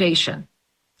foundation.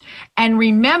 And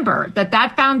remember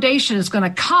that foundation is going to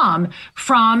come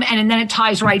from, and then it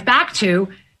ties right back to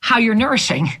how you're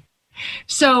nourishing.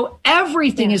 So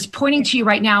everything is pointing to you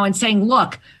right now and saying,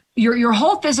 look, your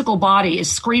whole physical body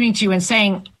is screaming to you and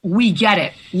saying, we get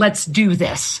it. Let's do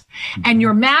this. And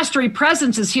your mastery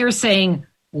presence is here saying,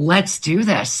 let's do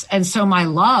this. And so my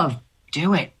love,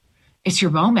 do it. It's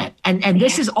your moment. And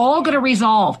this is all going to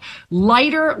resolve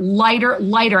lighter, lighter,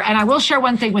 lighter. And I will share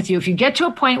one thing with you. If you get to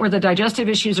a point where the digestive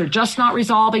issues are just not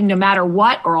resolving, no matter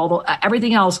what, or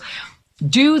everything else,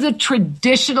 do the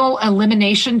traditional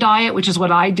elimination diet, which is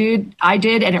what I did,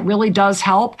 and it really does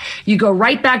help. You go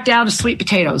right back down to sweet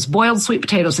potatoes, boiled sweet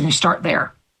potatoes, and you start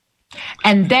there.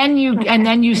 And then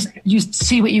you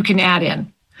see what you can add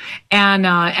in.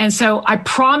 And so I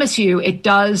promise you it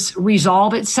does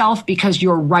resolve itself because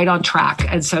you're right on track.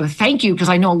 And so thank you, because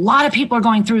I know a lot of people are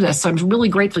going through this. So I'm really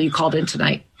grateful you called in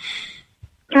tonight.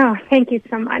 Oh, thank you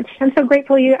so much. I'm so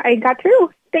grateful I got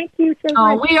through. Thank you so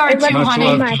much. Oh, we are too,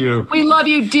 honey. We love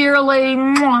you dearly.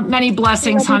 Many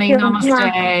blessings, honey.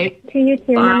 Namaste. To you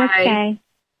too. Bye. Namaste.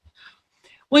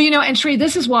 Well, and Shri,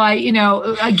 this is why,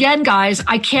 again, guys,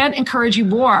 I can't encourage you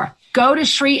more. Go to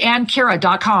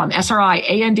SriAndKira.com,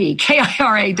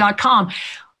 SriAndKira.com.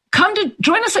 Come to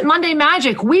join us at Monday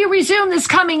Magic. We resume this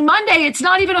coming Monday. It's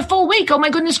not even a full week. Oh my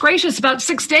goodness gracious, about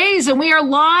 6 days, and we are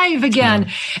live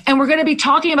again. And we're going to be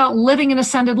talking about living an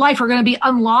ascended life. We're going to be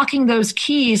unlocking those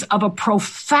keys of a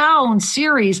profound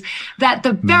series that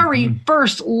the very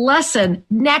first lesson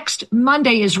next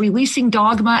Monday is releasing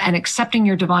dogma and accepting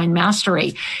your divine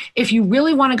mastery. If you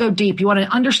really want to go deep, you want to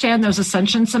understand those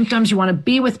ascension symptoms, you want to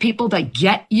be with people that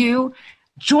get you,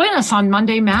 join us on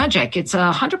Monday Magic. It's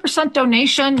 100%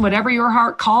 donation, whatever your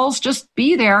heart calls, just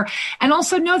be there. And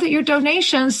also know that your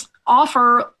donations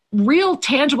offer real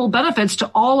tangible benefits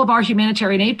to all of our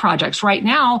humanitarian aid projects. Right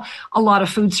now, a lot of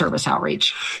food service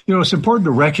outreach. It's important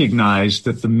to recognize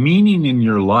that the meaning in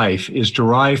your life is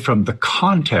derived from the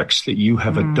context that you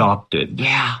have adopted.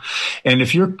 Yeah. And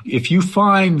if you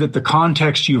find that the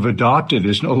context you've adopted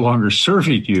is no longer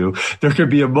serving you, there could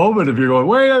be a moment of you going,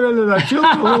 wait a minute, I feel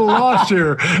a little lost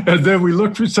here. And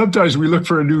then sometimes we look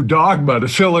for a new dogma to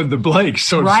fill in the blanks,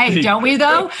 so to speak. Don't we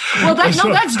though? Well,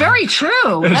 that's very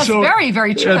true. That's very,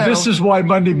 very true. And this is why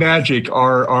Monday Magic,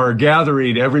 our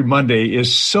gathering every Monday,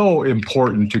 is so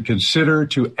important to consider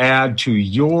to add to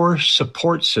your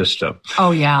support system.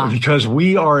 Oh, yeah. Because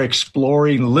we are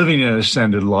exploring living an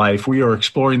ascended life. We are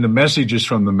exploring the messages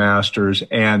from the masters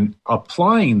and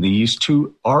applying these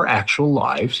to our actual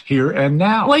lives here and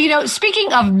now. Well,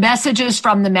 speaking of messages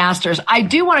from the masters, I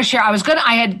do want to share.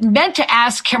 I had meant to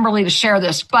ask Kimberly to share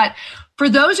this, but for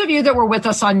those of you that were with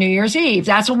us on New Year's Eve,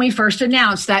 that's when we first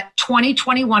announced that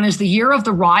 2021 is the year of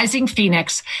the rising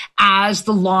phoenix as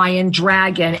the lion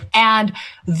dragon. And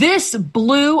this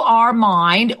blew our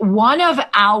mind. One of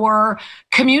our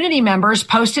community members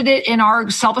posted it in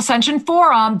our Self-Ascension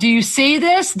Forum. Do you see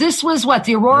this? This was what,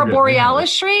 the Aurora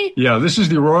Borealis tree? Yeah, this is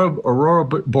the Aurora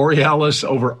Borealis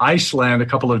over Iceland a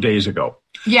couple of days ago.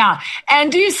 Yeah.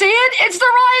 And do you see it? It's the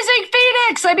rising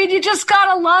phoenix. I mean, you just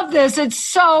got to love this. It's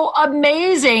so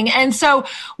amazing. And so,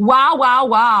 wow.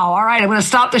 All right. I'm going to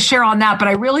stop the share on that, but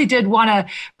I really did want to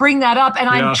bring that up. And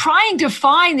I'm trying to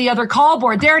find the other call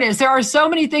board. There it is. There are so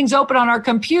many things open on our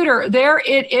computer. There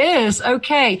it is.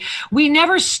 Okay. We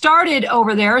never started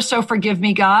over there, so forgive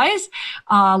me, guys.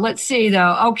 Let's see,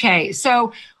 though. Okay,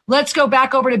 so let's go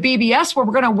back over to BBS, where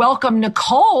we're going to welcome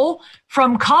Nicole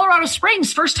from Colorado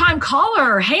Springs, first-time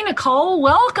caller. Hey, Nicole,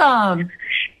 welcome.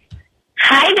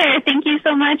 Hi there. Thank you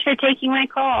so much for taking my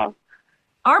call.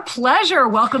 Our pleasure.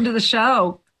 Welcome to the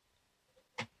show.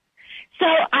 So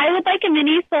I would like a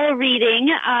mini soul reading,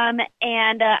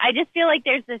 and I just feel like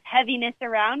there's this heaviness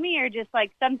around me, or just like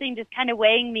something just kind of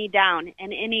weighing me down,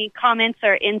 and any comments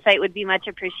or insight would be much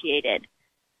appreciated.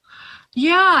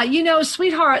 Yeah,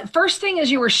 sweetheart, first thing as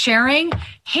you were sharing,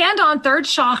 hand on third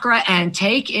chakra and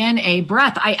take in a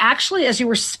breath. I actually, as you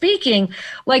were speaking,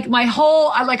 like I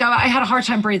had a hard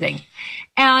time breathing.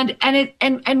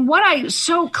 And what I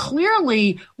so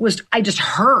clearly was, I just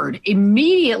heard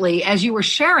immediately as you were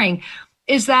sharing,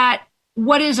 is that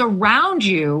what is around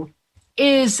you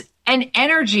is an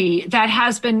energy that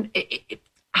has been,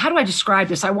 how do I describe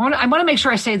this? I want to make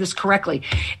sure I say this correctly.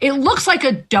 It looks like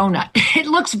a donut. It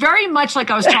looks very much like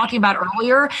I was talking about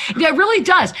earlier. It really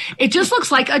does. It just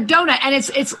looks like a donut. And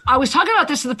it's, I was talking about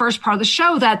this in the first part of the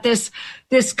show, that this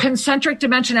concentric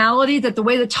dimensionality, that the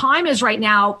way the time is right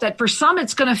now, that for some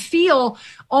it's going to feel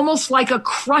almost like a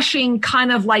crushing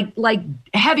kind of like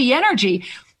heavy energy.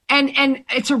 And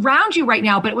it's around you right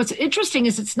now. But what's interesting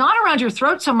is it's not around your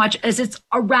throat so much as it's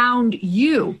around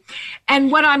you. And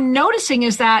what I'm noticing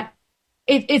is that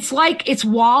it's like it's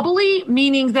wobbly,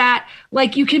 meaning that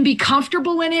like you can be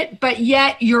comfortable in it, but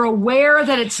yet you're aware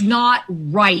that it's not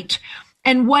right.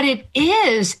 And what it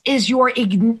is it's your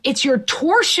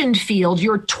torsion field,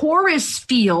 your torus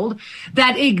field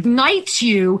that ignites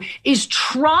you, is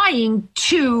trying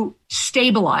to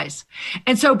stabilize.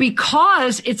 And so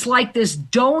because it's like this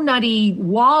donutty,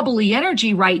 wobbly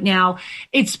energy right now,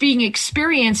 it's being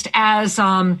experienced as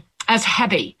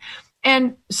heavy.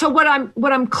 And so what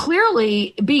I'm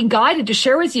clearly being guided to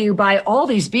share with you by all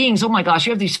these beings, oh my gosh,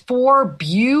 you have these 4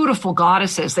 beautiful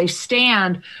goddesses. They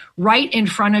stand right in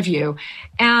front of you,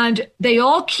 and they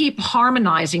all keep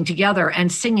harmonizing together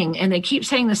and singing, and they keep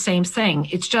saying the same thing.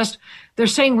 It's just, they're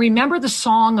saying, remember the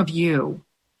song of you,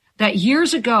 that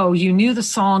years ago you knew the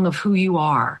song of who you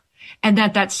are, and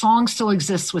that song still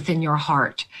exists within your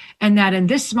heart. And that in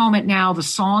this moment now, the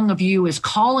song of you is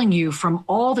calling you from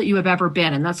all that you have ever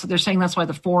been. And that's what they're saying. That's why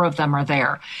the 4 of them are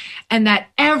there. And that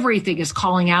everything is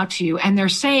calling out to you. And they're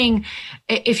saying,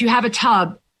 if you have a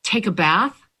tub, take a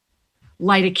bath,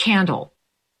 light a candle,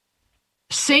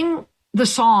 sing the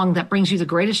song that brings you the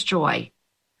greatest joy,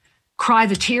 cry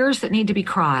the tears that need to be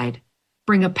cried,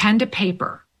 bring a pen to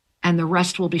paper, and the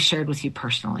rest will be shared with you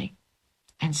personally.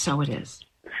 And so it is.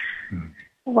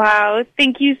 Wow.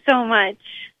 Thank you so much.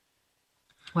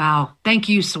 Wow. Thank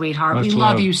you, sweetheart. Much we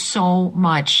love you so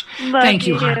much. Thank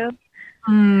you.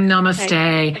 Namaste.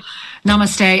 Right.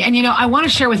 Namaste. And, I want to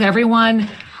share with everyone,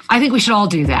 I think we should all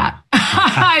do that.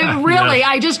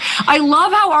 I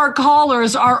love how our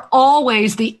callers are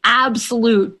always the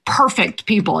absolute perfect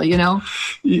people, Yeah,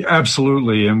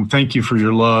 absolutely. And thank you for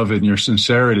your love and your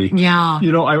sincerity. Yeah.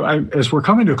 I as we're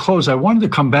coming to a close, I wanted to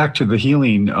come back to the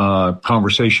healing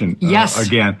conversation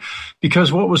again,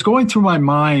 because what was going through my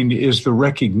mind is the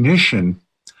recognition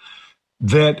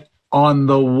that on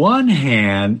the one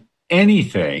hand,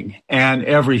 anything and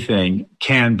everything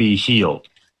can be healed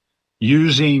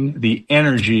using the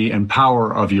energy and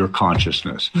power of your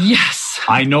consciousness. Yes.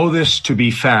 I know this to be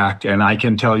fact, and I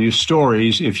can tell you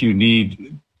stories if you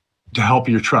need to help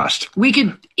your trust. We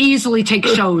could easily take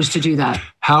shows to do that.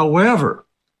 However,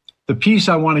 the piece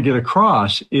I want to get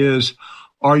across is,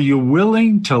 are you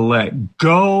willing to let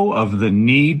go of the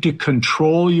need to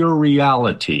control your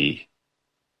reality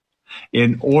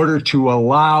in order to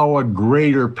allow a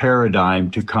greater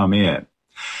paradigm to come in?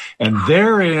 And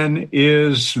therein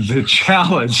is the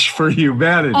challenge for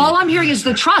humanity. All I'm hearing is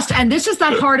the trust. And this is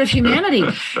that heart of humanity.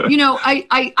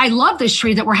 I love this,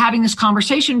 Sri, that we're having this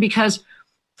conversation, because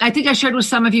I think I shared with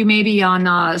some of you maybe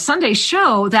on Sunday's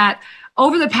show that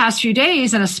over the past few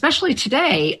days, and especially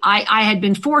today, I had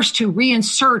been forced to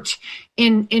reinsert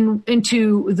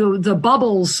into the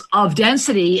bubbles of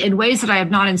density in ways that I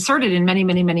have not inserted in many,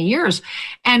 many, many years.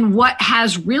 And what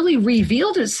has really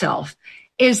revealed itself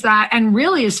is that, and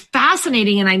really is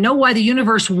fascinating, and I know why the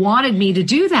universe wanted me to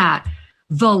do that,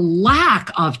 the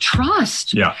lack of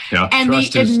trust. Yeah. And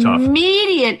trust the is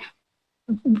immediate,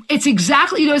 tough. It's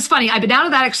exactly, it's funny. I've been out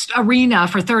of that arena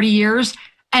for 30 years,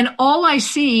 and all I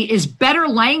see is better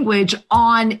language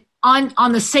on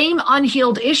the same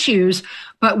unhealed issues,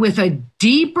 but with a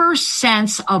deeper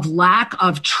sense of lack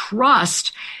of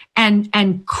trust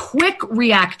and quick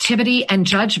reactivity and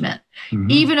judgment,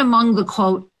 even among the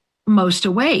quote most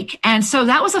awake. And so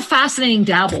that was a fascinating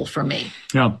dabble for me.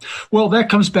 Yeah. Well, that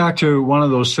comes back to one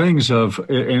of those things of,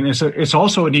 and it's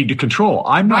also a need to control.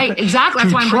 I'm not right. Exactly.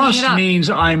 That's why I'm bringing it up. Trust means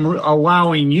I'm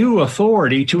allowing you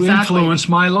authority to influence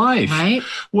my life. Right.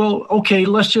 Well, okay,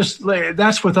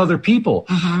 that's with other people.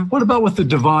 Mm-hmm. What about with the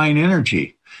divine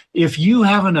energy? If you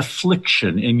have an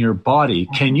affliction in your body,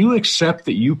 can you accept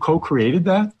that you co-created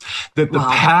that? That the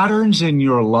patterns in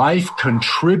your life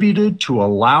contributed to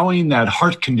allowing that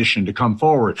heart condition to come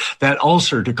forward, that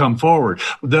ulcer to come forward,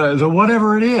 the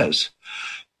whatever it is.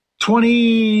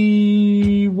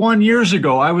 21 years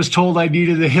ago, I was told I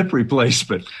needed a hip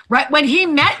replacement. Right. When he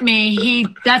met me,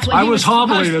 that's what I was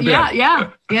hobbling a bit. Yeah.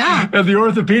 And the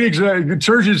orthopedic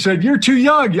surgeon said, "You're too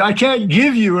young. I can't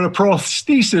give you a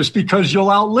prosthesis because you'll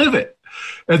outlive it.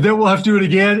 And then we'll have to do it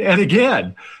again and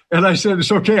again." And I said,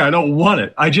 "It's okay. I don't want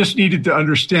it. I just needed to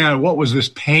understand what was this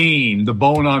pain, the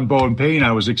bone-on-bone pain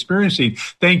I was experiencing.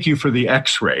 Thank you for the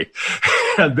x-ray."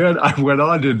 And then I went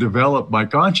on to develop my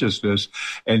consciousness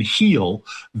and heal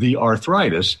the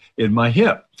arthritis in my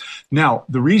hip. Now,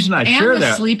 the reason I share that. And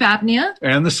the sleep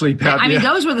apnea. I mean,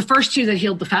 those were the first two that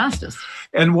healed the fastest.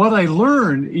 And what I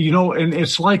learned, and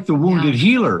it's like the wounded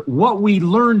healer. What we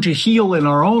learn to heal in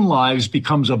our own lives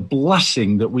becomes a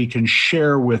blessing that we can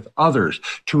share with others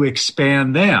to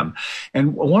expand them.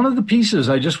 And one of the pieces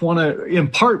I just want to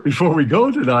impart before we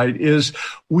go tonight is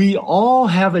we all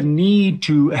have a need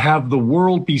to have the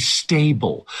world be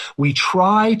stable. We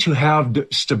try to have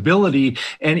stability.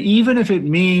 And even if it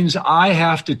means I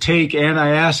have to take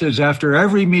antacids after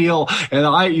every meal and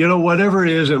whatever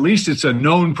it is, at least it's a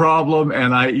known problem.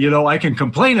 And I can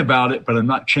complain about it, but I'm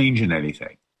not changing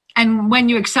anything. And when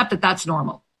you accept it, that's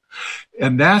normal.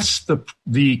 And that's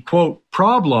the quote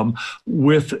problem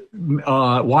with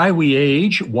why we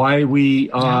age, why we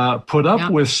put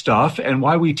up with stuff, and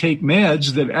why we take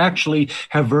meds that actually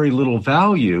have very little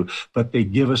value, but they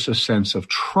give us a sense of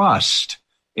trust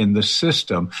in the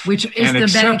system. Which is the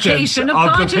medication of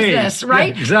consciousness,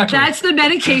 right? Yeah, exactly. That's the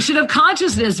medication of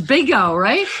consciousness, bingo,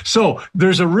 right? So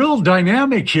there's a real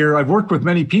dynamic here. I've worked with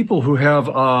many people who have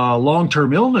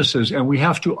long-term illnesses, and we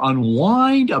have to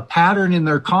unwind a pattern in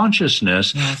their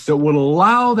consciousness that will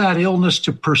allow that illness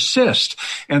to persist.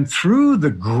 And through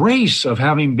the grace of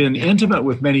having been intimate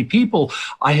with many people,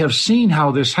 I have seen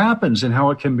how this happens and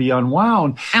how it can be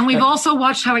unwound. And we've also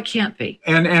watched how it can't be.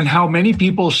 And how many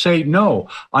people say, "No,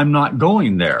 I'm not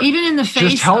going there." Even in the face of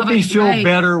just help me feel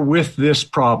better with this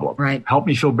problem. Right. Help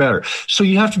me feel better. So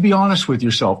you have to be honest with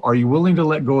yourself. Are you willing to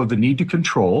let go of the need to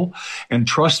control and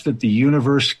trust that the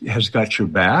universe has got your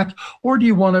back? Or do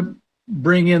you want to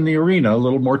bring in the arena a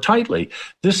little more tightly?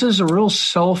 This is a real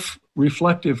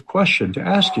self-reflective question to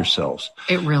ask yourselves.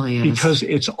 It really is. Because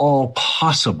it's all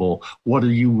possible. What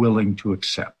are you willing to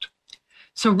accept?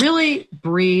 So really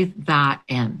breathe that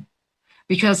in.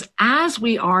 Because as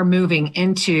we are moving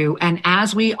into and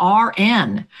as we are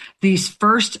in these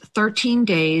first 13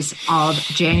 days of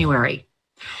January,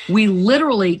 we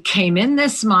literally came in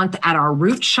this month at our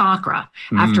root chakra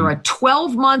after a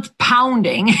 12-month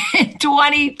pounding in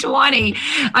 2020.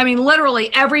 I mean, literally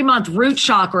every month, root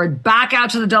chakra, back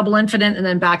out to the double infinite and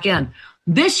then back in.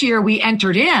 This year, we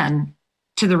entered in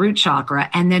to the root chakra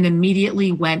and then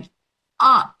immediately went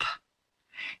up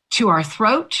to our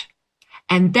throat,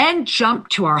 and then jump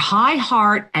to our high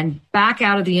heart and back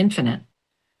out of the infinite.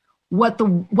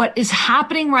 What is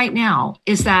happening right now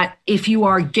is that if you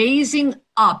are gazing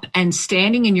up and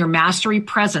standing in your mastery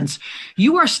presence,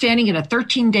 you are standing in a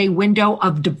 13-day window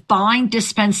of divine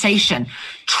dispensation.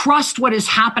 Trust what is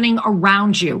happening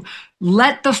around you.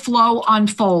 Let the flow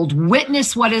unfold.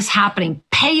 Witness what is happening.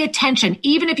 Pay attention.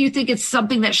 Even if you think it's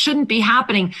something that shouldn't be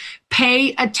happening,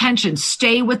 pay attention.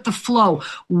 Stay with the flow.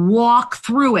 Walk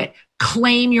through it.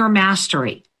 Claim your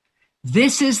mastery.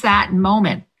 This is that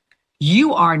moment.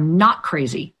 You are not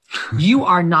crazy. You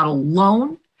are not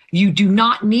alone. You do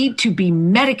not need to be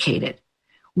medicated.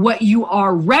 What you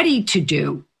are ready to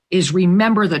do is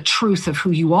remember the truth of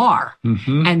who you are.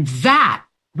 Mm-hmm. And that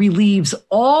relieves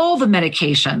all the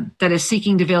medication that is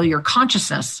seeking to veil your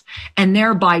consciousness and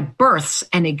thereby births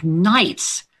and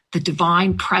ignites the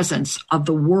divine presence of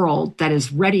the world that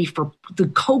is ready for the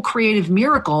co-creative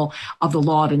miracle of the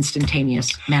law of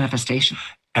instantaneous manifestation.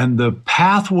 And the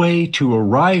pathway to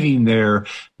arriving there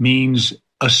means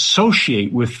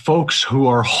associate with folks who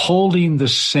are holding the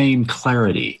same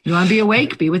clarity. You want to be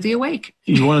awake? Be with the awake.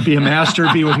 You want to be a master,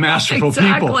 be with masterful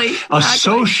people.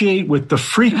 Associate with the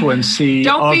frequency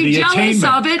Don't of be the jealous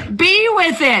attainment. of it. Be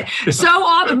with it. So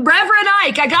often, Reverend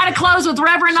Ike, I got to close with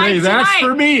Reverend Ike tonight. That's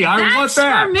for me. I want that.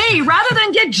 That's for me. Rather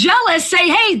than get jealous, say,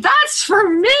 hey, that's for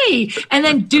me. And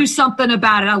then do something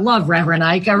about it. I love Reverend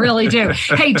Ike. I really do.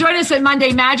 Hey, join us at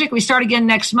Monday Magic. We start again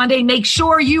next Monday. Make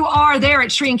sure you are there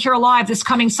at Shri and Kira Live this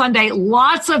coming Sunday.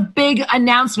 Lots of big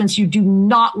announcements. You do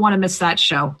not want to miss that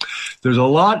show. There's a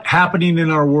lot happening in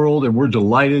our world, and we're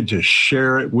delighted to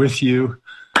share it with you.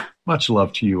 Much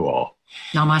love to you all.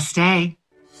 Namaste.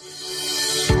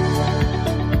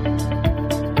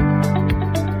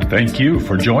 Thank you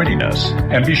for joining us,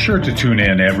 and be sure to tune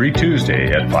in every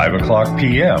Tuesday at 5 o'clock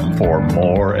p.m. for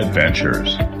more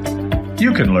adventures.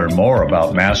 You can learn more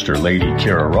about Master Lady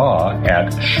Kira Ra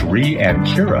at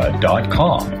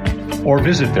shriandkira.com or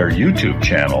visit their YouTube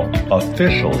channel,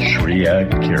 Official Shri and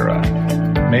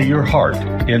Kira. May your heart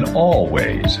in all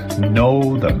ways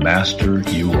know the Master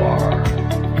you are.